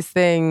doing all these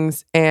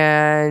things,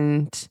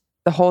 and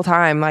the whole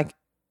time, like,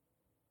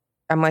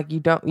 I'm like,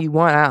 you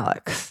want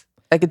Alex.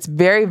 Like, it's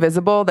very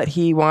visible that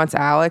he wants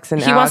Alex,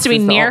 and he wants to be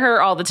near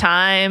her all the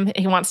time.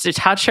 He wants to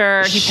touch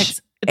her.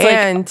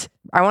 I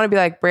want to be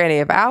like,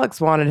 Brandi, if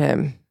Alex wanted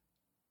him,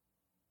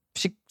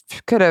 she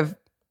could have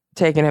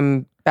taken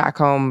him back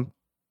home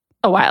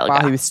a while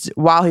ago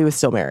while he was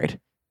still married.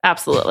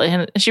 Absolutely.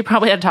 And she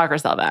probably had to talk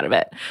herself out of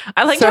it.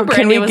 I like how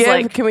Brandi was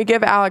like... Can we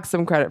give Alex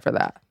some credit for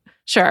that?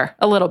 Sure,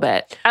 a little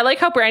bit. I like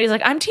how Brandi's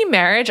like, I'm team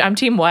marriage, I'm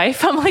team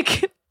wife. I'm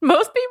like,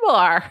 most people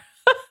are.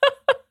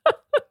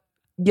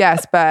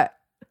 Yes, but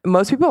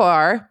most people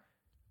are.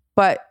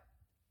 But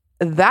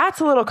that's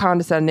a little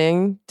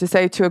condescending to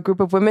say to a group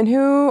of women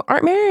who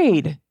aren't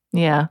married.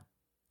 Yeah,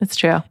 it's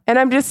true. And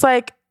I'm just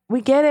like,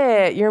 we get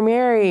it. You're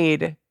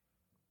married.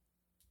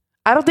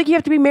 I don't think you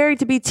have to be married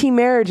to be team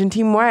marriage and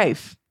team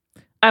wife.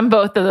 I'm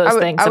both of those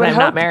things, and I'm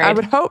not married. I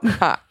would hope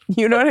not.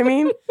 You know what I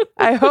mean?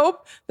 I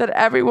hope that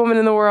every woman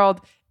in the world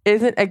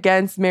isn't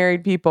against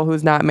married people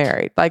who's not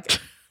married. Like,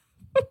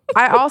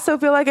 I also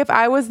feel like if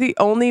I was the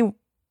only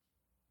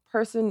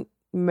person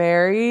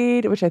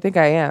married, which I think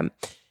I am,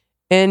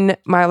 in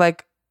my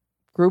like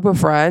group of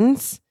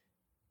friends,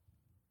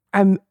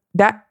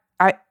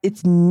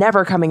 it's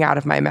never coming out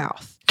of my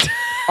mouth.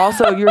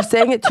 Also, you're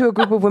saying it to a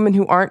group of women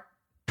who aren't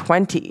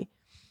 20.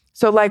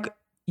 So like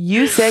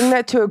you saying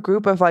that to a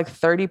group of like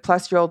 30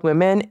 plus year old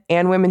women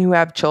and women who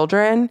have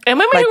children. And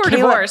women like who are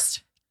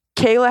divorced.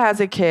 Kayla has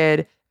a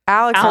kid.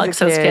 Alex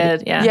has a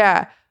kid.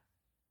 Yeah.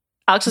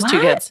 Alex has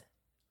 2 kids.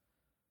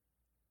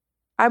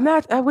 I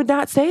would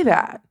not say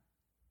that.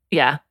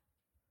 Yeah.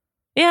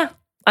 Yeah.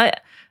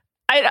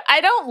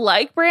 I don't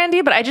like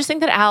Brandi, but I just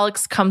think that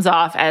Alex comes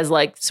off as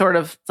like sort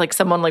of like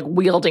someone like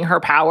wielding her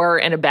power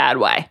in a bad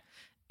way.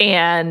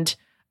 And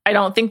I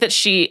don't think that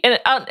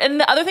and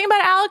the other thing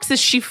about Alex is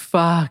she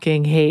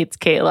fucking hates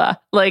Kayla.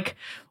 Like,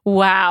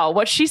 wow.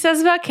 What she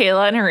says about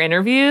Kayla in her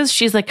interviews,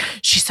 she's like,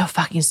 she's so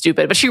fucking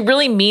stupid, but she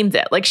really means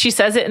it. Like she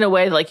says it in a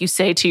way like you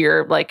say to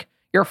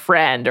your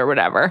friend or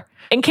whatever.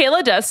 And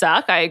Kayla does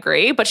suck. I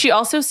agree. But she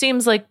also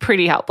seems like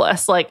pretty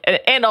helpless. Like,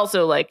 and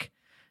also like,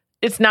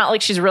 it's not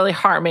like she's really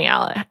harming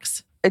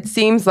Alex. It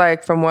seems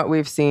like from what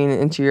we've seen,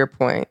 and to your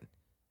point,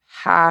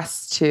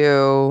 has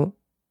to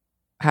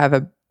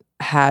have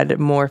had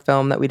more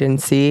film that we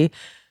didn't see,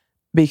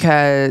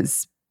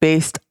 because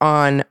based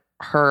on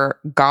her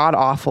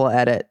god-awful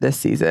edit this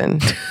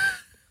season,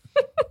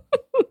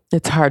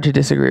 it's hard to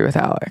disagree with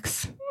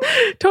Alex.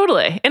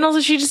 Totally. And also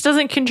she just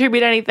doesn't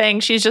contribute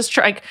anything. She's just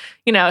like,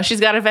 she's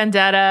got a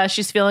vendetta.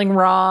 She's feeling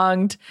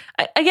wronged.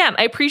 I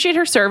appreciate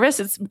her service.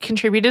 It's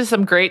contributed to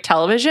some great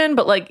television,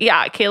 but like,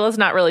 yeah, Kayla's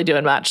not really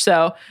doing much.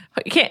 So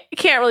you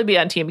can't really be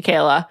on team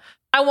Kayla.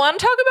 I want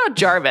to talk about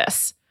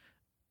Jarvis.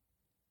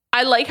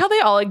 I like how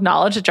they all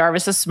acknowledge that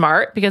Jarvis is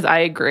smart, because I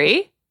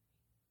agree.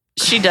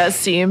 She does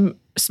seem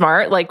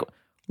smart. Like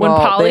when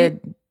Polly...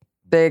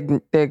 They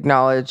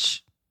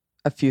acknowledge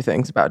a few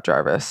things about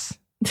Jarvis.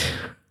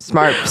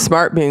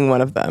 Smart being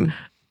one of them.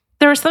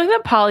 There was something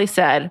that Polly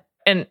said,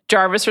 and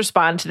Jarvis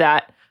responded to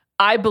that.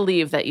 I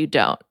believe that you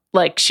don't.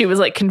 Like she was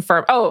like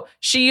confirmed. Oh,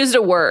 she used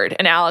a word,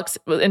 and Alex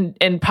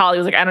and Polly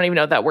was like, I don't even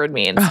know what that word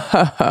means.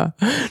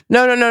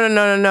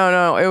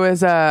 No. It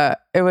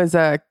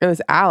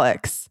was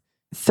Alex.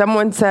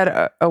 Someone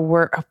said a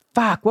word. Oh,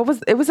 fuck. What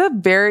was it? Was a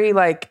very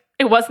like.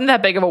 It wasn't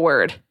that big of a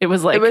word. It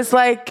was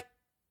like.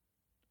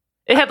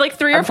 It had like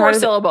 3 or 4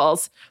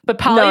 syllables, but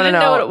Polly didn't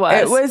know what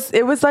it was.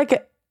 It was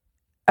like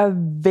a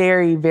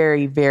very,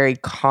 very, very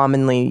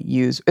commonly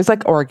used. It's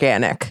like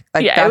organic.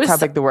 Like that's how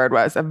big the word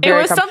was. It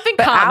was something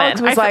common.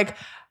 Alex was I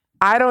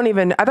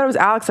thought it was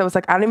Alex that was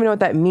like, I don't even know what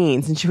that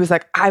means. And she was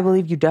like, I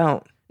believe you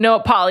don't. No,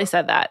 Polly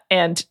said that.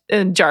 And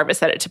Jarvis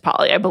said it to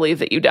Polly. I believe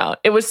that you don't.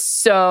 It was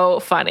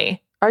so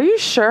funny. Are you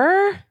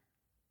sure?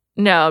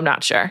 No, I'm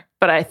not sure.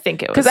 But I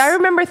think it was. Because I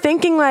remember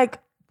thinking like,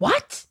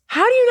 what?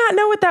 How do you not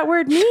know what that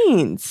word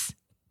means?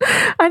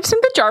 I just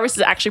think that Jarvis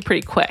is actually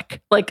pretty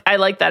quick. Like, I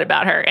like that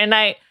about her.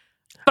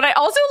 But I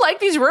also like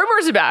these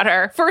rumors about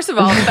her. First of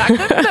all, the fact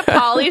that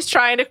Polly's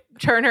trying to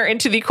turn her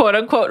into the quote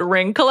unquote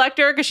ring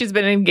collector because she's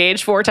been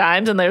engaged 4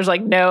 times and there's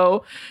like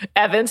no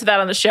evidence of that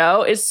on the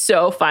show is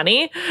so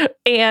funny.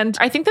 And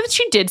I think that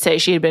she did say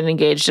she had been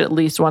engaged at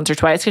least once or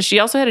twice, because she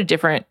also had a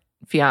different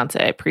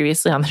fiance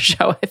previously on the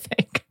show, I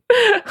think,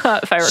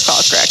 if I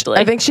recall correctly.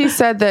 I think she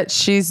said that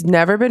she's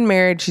never been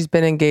married. She's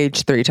been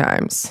engaged 3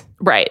 times.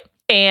 Right.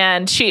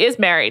 And she is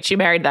married. She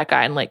married that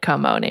guy in Lake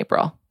Como in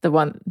April.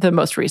 The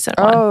most recent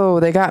one. Oh,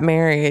 they got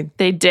married.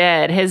 They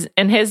did. His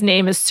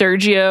name is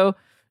Sergio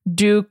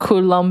du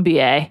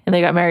Colombier, and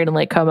they got married in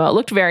Lake Como. It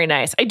looked very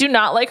nice. I do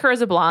not like her as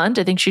a blonde.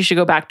 I think she should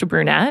go back to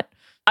brunette.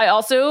 I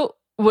also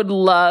would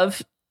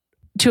love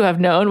to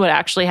have known what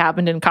actually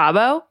happened in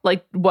Cabo.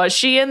 Like, was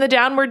she in the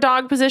downward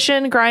dog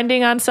position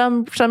grinding on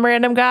some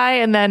random guy?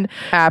 And then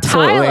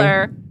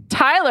absolutely.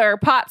 Tyler,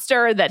 pot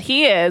stirrer that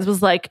he is,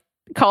 was like,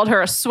 called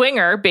her a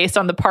swinger based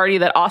on the party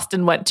that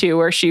Austin went to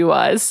where she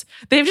was.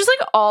 They've just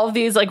like all of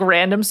these like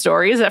random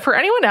stories that for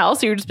anyone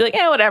else, you would just be like,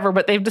 yeah, whatever.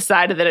 But they've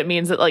decided that it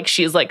means that like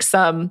she's like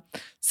some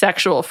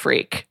sexual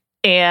freak.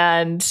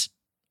 And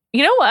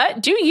you know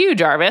what? Do you,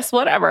 Jarvis?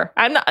 Whatever.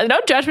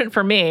 No judgment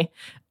for me.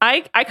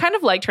 I kind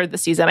of liked her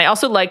this season. I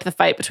also liked the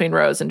fight between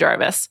Rose and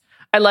Jarvis.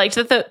 I liked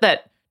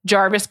that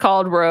Jarvis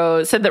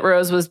said that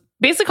Rose was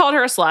basically called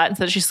her a slut and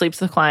said she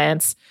sleeps with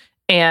clients.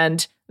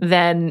 And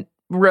then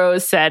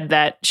Rose said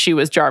that she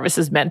was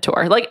Jarvis's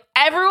mentor. Like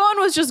everyone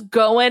was just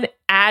going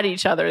at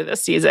each other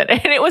this season,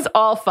 and it was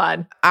all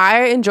fun.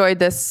 I enjoyed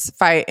this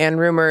fight and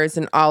rumors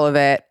and all of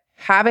it.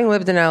 Having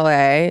lived in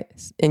LA,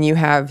 and you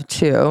have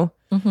too,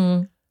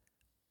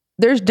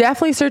 there's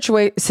definitely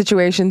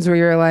situations where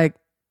you're like,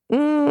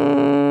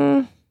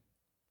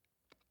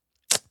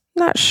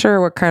 not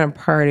sure what kind of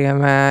party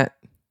I'm at.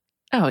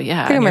 Oh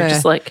yeah. I think I'm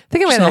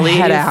gonna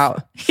head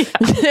out.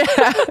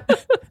 Yeah.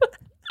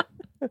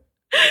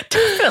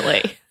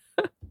 Definitely.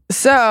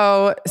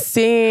 So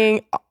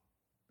seeing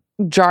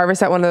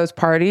Jarvis at one of those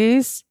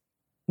parties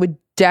would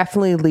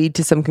definitely lead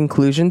to some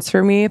conclusions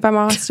for me if I'm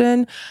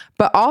Austin.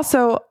 But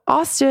also,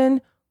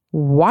 Austin,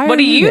 what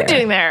are you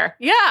doing there?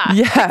 Yeah.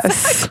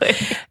 Yes.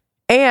 Exactly.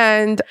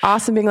 And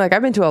Austin being like,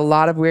 I've been to a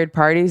lot of weird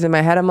parties. In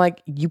my head, I'm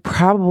like, you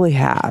probably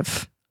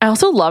have. I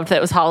also loved that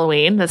it was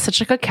Halloween. That's such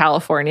like a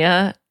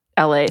California,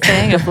 LA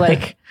thing of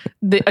like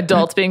the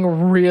adults being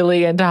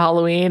really into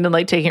Halloween and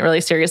like taking it really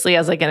seriously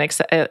as like an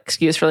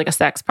excuse for like a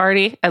sex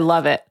party. I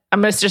love it.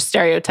 I'm going to just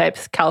stereotype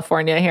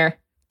California here.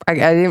 I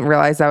didn't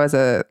realize that was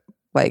a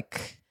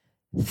like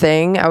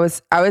thing. I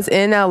was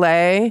in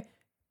LA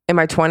in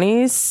my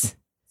 20s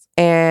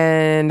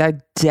and I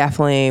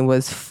definitely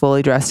was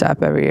fully dressed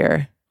up every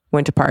year.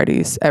 Went to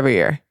parties every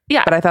year.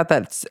 Yeah. But I thought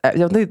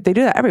they do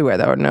that everywhere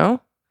though,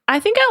 no? I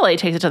think LA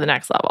takes it to the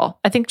next level.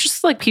 I think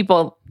just like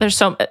people, there's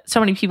so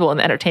many people in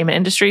the entertainment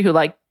industry who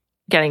like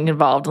getting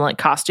involved in like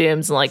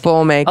costumes and like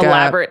full makeup,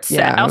 elaborate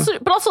set.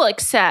 But also like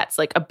sets,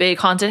 like a big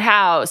haunted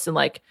house and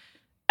like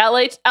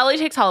LA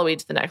takes Halloween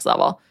to the next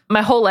level.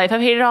 My whole life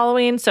I've hated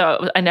Halloween,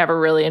 so I never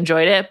really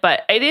enjoyed it,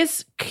 but it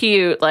is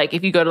cute. Like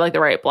if you go to like the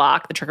right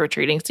block, the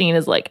trick-or-treating scene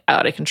is like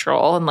out of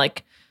control and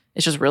like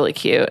it's just really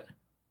cute.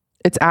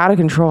 It's out of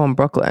control in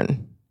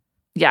Brooklyn.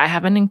 Yeah, I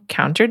haven't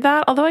encountered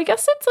that. Although I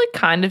guess it's like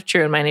kind of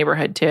true in my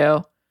neighborhood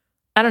too.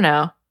 I don't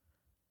know.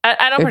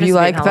 I don't. If you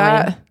like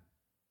that,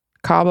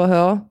 Cobble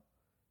Hill,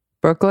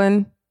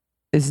 Brooklyn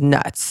is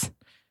nuts.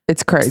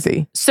 It's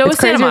crazy. So it's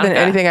crazier than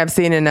anything I've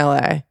seen in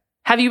LA.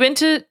 Have you been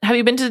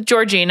to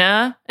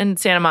Georgina in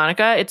Santa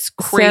Monica? It's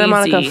crazy. Santa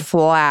Monica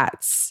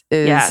Flats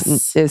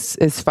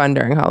is fun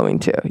during Halloween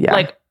too. Yeah,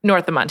 like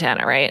north of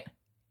Montana, right?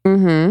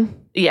 Mm-hmm.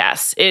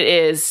 Yes, it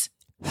is.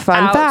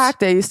 Fun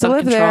fact: I used to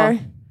live there.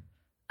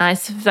 I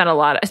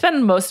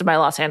spent most of my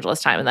Los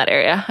Angeles time in that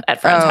area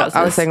at friends' houses.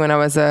 I was saying when I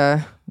was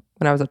a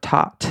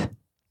tot.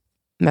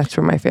 That's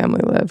where my family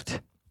lived.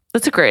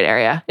 That's a great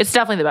area. It's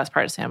definitely the best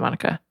part of Santa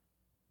Monica.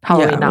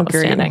 Halloween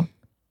notwithstanding.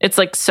 It's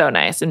like so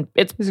nice. And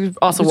it's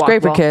also walkable.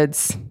 Great for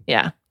kids.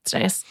 Yeah, it's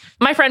nice.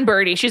 My friend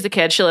Birdie, she's a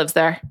kid. She lives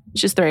there.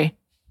 She's 3.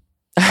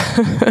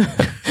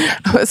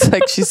 I was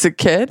like, she's a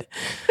kid?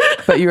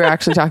 But you were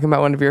actually talking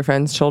about one of your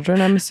friend's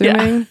children, I'm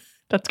assuming? Yeah,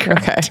 that's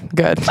correct. Okay,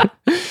 good.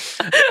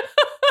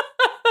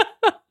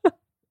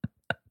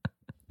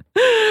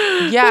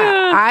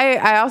 Yeah,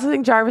 I also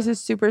think Jarvis is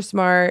super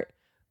smart.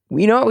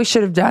 You know what we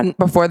should have done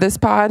before this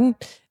pod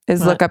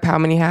is look up how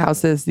many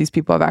houses these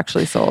people have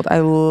actually sold. I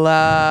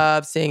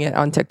love seeing it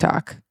on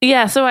TikTok.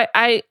 Yeah, so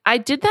I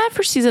did that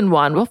for season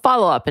 1. We'll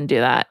follow up and do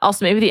that.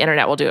 Also, maybe the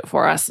internet will do it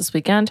for us this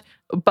weekend.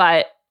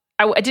 But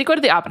I did go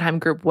to the Oppenheim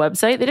Group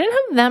website. They didn't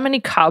have that many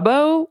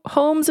Cabo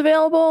homes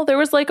available. There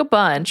was like a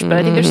bunch, but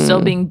I think they're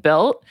still being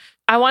built.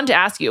 I wanted to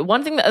ask you,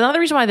 another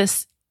reason why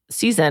this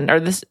season or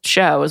this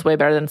show is way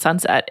better than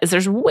Sunset is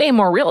there's way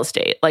more real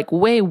estate, like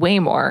way, way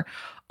more.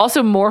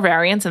 Also more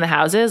variance in the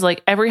houses.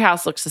 Like every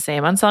house looks the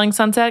same on Selling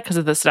Sunset because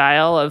of the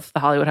style of the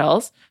Hollywood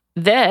Hills.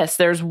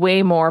 There's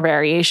way more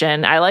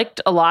variation. I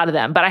liked a lot of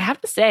them, but I have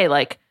to say,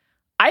 like,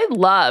 I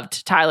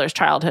loved Tyler's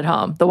childhood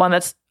home, the one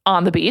that's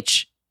on the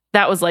beach.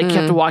 That was like, you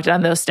have to walk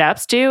down those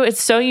steps too.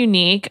 It's so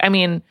unique. I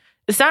mean,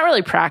 it's not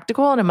really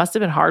practical and it must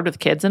have been hard with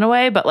kids in a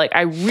way, but like,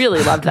 I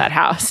really loved that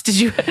house. Did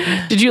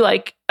you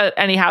like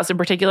any house in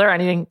particular?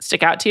 Anything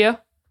stick out to you?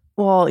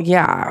 Well,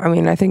 yeah. I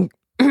mean, I think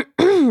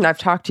I've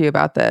talked to you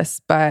about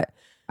this, but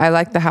I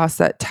like the house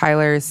that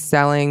Tyler's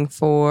selling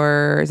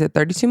for, is it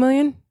 32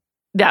 million?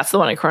 That's the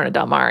one in Corona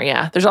Del Mar.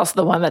 Yeah. There's also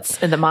the one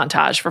that's in the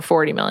Montage for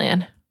 40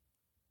 million.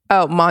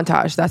 Oh,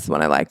 Montage. That's the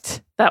one I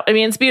liked.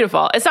 It's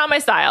beautiful. It's not my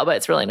style, but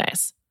it's really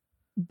nice.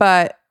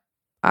 But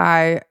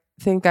I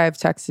think I've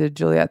texted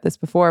Juliet this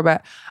before,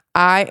 but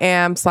I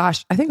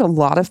think a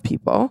lot of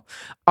people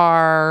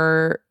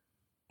are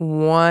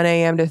 1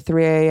 a.m. to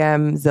 3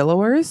 a.m.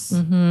 Zillowers.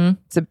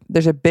 Mm-hmm.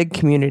 There's a big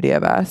community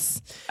of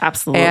us.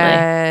 Absolutely.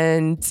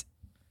 And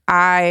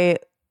I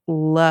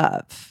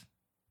love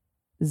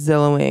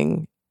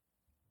Zillowing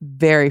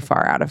very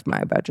far out of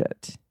my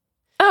budget.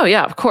 Oh,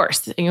 yeah, of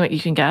course. You know what you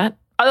can get?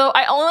 Although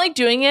I only like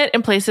doing it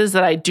in places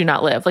that I do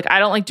not live. Like I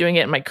don't like doing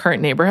it in my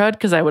current neighborhood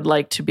because I would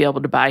like to be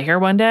able to buy here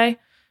one day.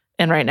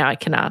 And right now I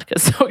cannot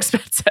because it's so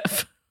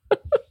expensive.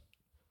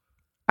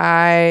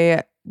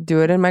 I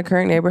do it in my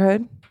current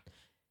neighborhood.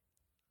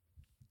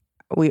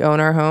 We own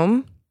our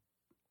home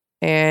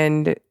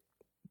and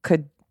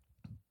could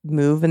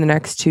move in the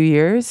next 2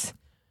 years.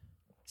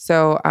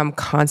 So I'm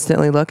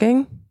constantly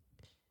looking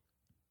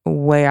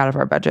way out of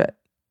our budget.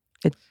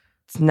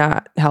 It's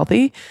not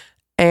healthy.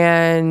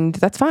 And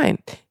that's fine.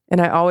 And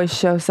I always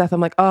show Seth,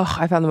 I'm like, oh,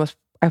 I found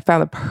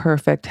the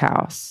perfect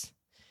house.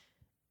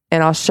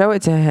 And I'll show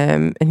it to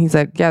him and he's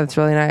like, yeah, that's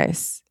really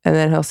nice. And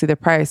then he'll see the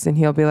price and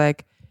he'll be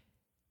like,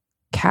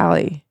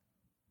 Callie,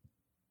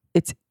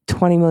 it's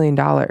 $20 million.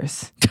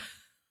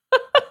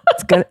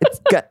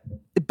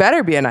 It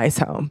better be a nice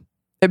home.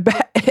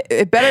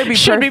 It better be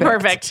Should perfect. be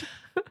perfect.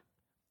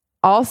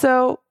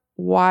 Also,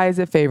 why is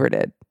it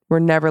favorited? We're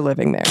never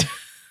living there.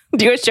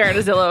 Do you share a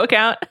Zillow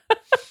account?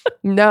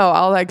 No,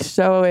 I'll like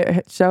show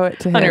it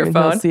to him on your and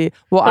phone. He'll see.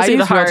 Well, He'll I see use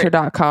the heart.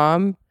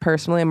 realtor.com.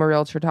 Personally, I'm a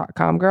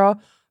realtor.com girl.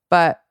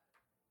 But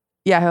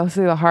yeah, he'll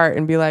see the heart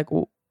and be like,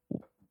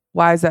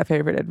 why is that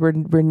favorited?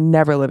 We're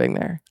never living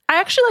there. I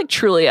actually like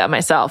Trulia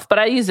myself, but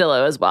I use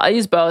Zillow as well. I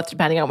use both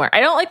depending on where. I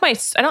don't like my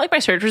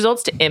search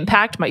results to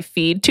impact my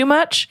feed too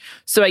much.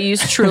 So I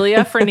use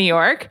Trulia for New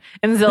York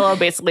and Zillow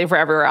basically for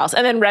everywhere else.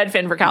 And then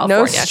Redfin for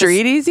California. No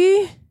Street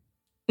Easy?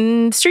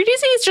 Street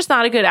Easy is just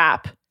not a good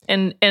app.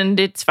 And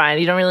it's fine.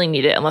 You don't really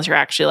need it unless you're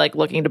actually like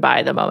looking to buy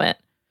at the moment.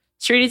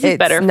 Street Easy is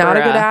better It's not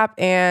a good app,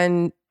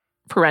 and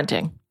for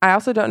renting. I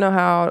also don't know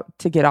how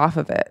to get off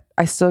of it.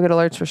 I still get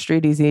alerts for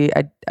Street Easy.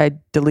 I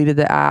deleted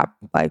the app.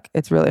 Like,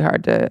 it's really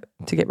hard to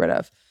get rid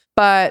of.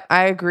 But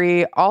I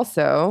agree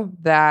also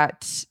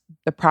that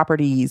the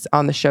properties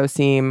on the show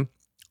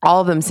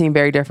all of them seem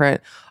very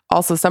different.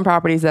 Also, some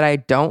properties that I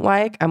don't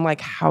like, I'm like,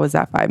 how is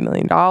that $5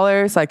 million?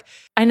 Like,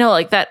 I know,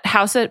 like that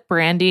house that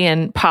Brandy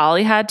and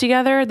Polly had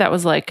together that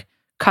was like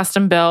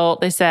custom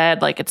built. They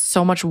said like it's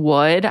so much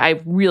wood.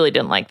 I really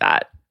didn't like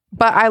that.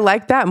 but I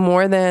like that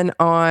more than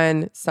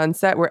on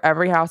Sunset, where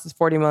every house is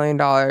 $40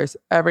 million.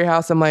 Every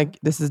house, I'm like,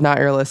 this is not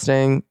your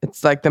listing.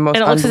 It's like the most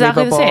and it looks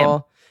unbelievable. exactly the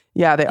same.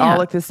 Yeah, they all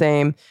look the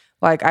same.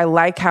 Like, I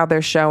like how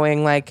they're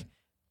showing, like,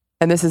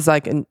 and this is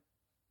like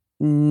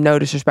no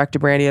disrespect to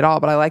Brandy at all,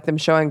 but I like them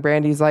showing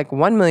Brandy's like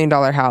 $1 million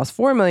house,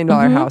 $4 million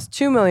house,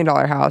 $2 million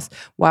house,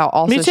 while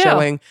also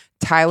showing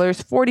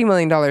Tyler's $40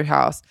 million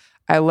house.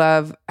 I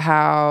love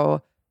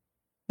how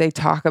they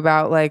talk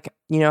about, like,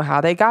 you know,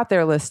 how they got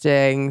their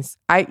listings.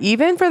 I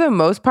even, for the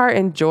most part,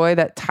 enjoy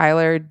that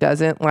Tyler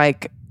doesn't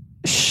like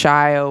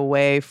shy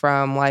away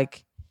from,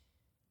 like,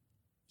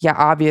 yeah,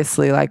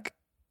 obviously, like,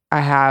 I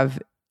have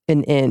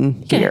an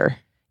in here.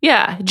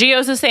 Yeah.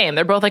 Gio's the same.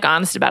 They're both like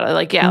honest about it.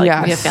 Like, yeah,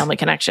 like we have family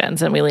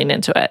connections and we lean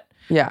into it.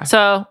 Yeah.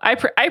 So I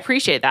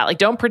appreciate that. Like,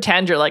 don't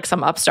pretend you're like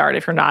some upstart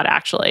if you're not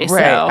actually. Right.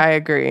 So I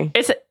agree.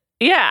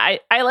 I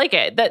like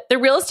it. That the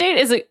real estate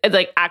is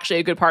like actually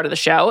a good part of the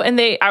show. And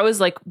I was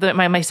like,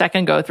 my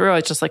second go through, I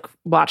was just like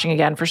watching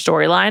again for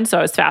storyline. So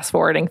I was fast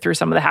forwarding through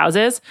some of the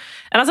houses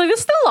and I was like, this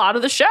is a lot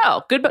of the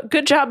show.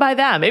 Good job by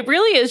them. It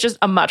really is just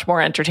a much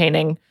more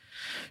entertaining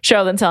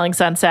show than Selling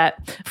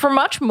Sunset. For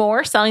much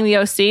more Selling the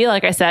OC,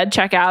 like I said,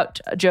 check out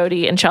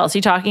Jody and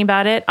Chelsea talking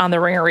about it on the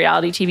Ringer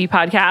Reality TV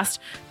podcast.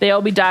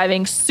 They'll be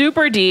diving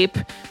super deep.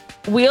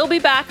 We'll be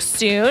back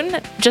soon.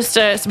 Just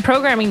some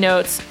programming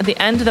notes. At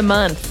the end of the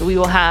month, we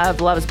will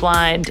have Love is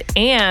Blind,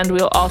 and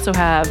we'll also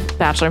have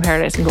Bachelor in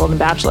Paradise and Golden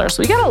Bachelor.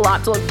 So we got a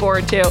lot to look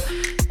forward to.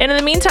 And in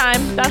the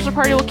meantime, Bachelor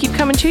Party will keep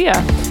coming to you.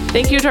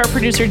 Thank you to our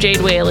producer,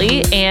 Jade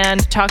Whaley,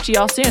 and talk to you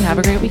all soon. Have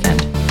a great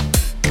weekend.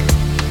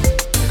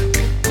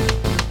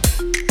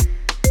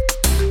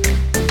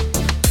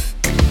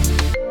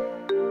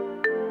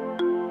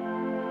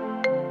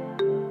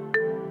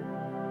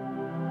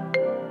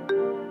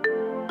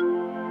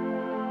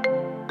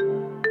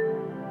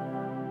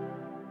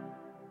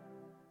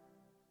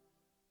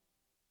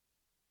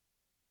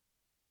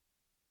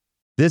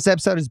 This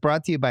episode is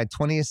brought to you by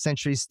 20th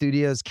Century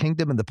Studios'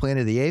 Kingdom of the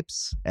Planet of the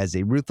Apes. As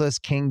a ruthless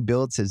king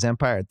builds his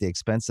empire at the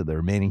expense of the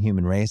remaining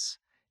human race,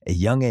 a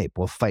young ape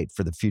will fight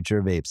for the future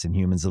of apes and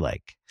humans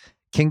alike.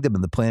 Kingdom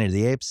of the Planet of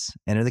the Apes.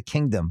 Enter the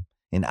kingdom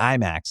in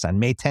IMAX on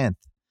May 10th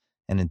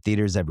and in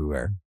theaters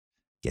everywhere.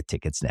 Get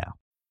tickets now.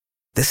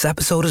 This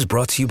episode is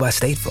brought to you by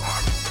State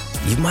Farm.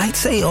 You might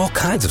say all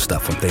kinds of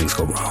stuff when things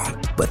go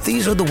wrong, but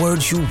these are the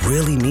words you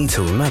really need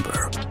to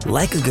remember.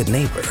 Like a good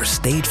neighbor,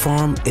 State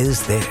Farm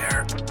is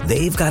there.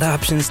 They've got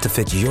options to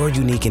fit your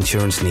unique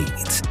insurance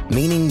needs,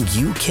 meaning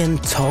you can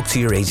talk to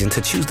your agent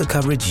to choose the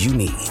coverage you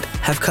need.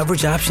 Have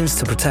coverage options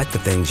to protect the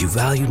things you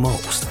value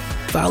most.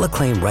 File a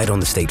claim right on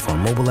the State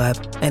Farm mobile app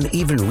and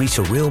even reach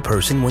a real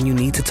person when you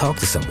need to talk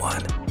to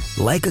someone.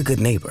 Like a good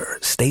neighbor,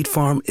 State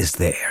Farm is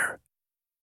there.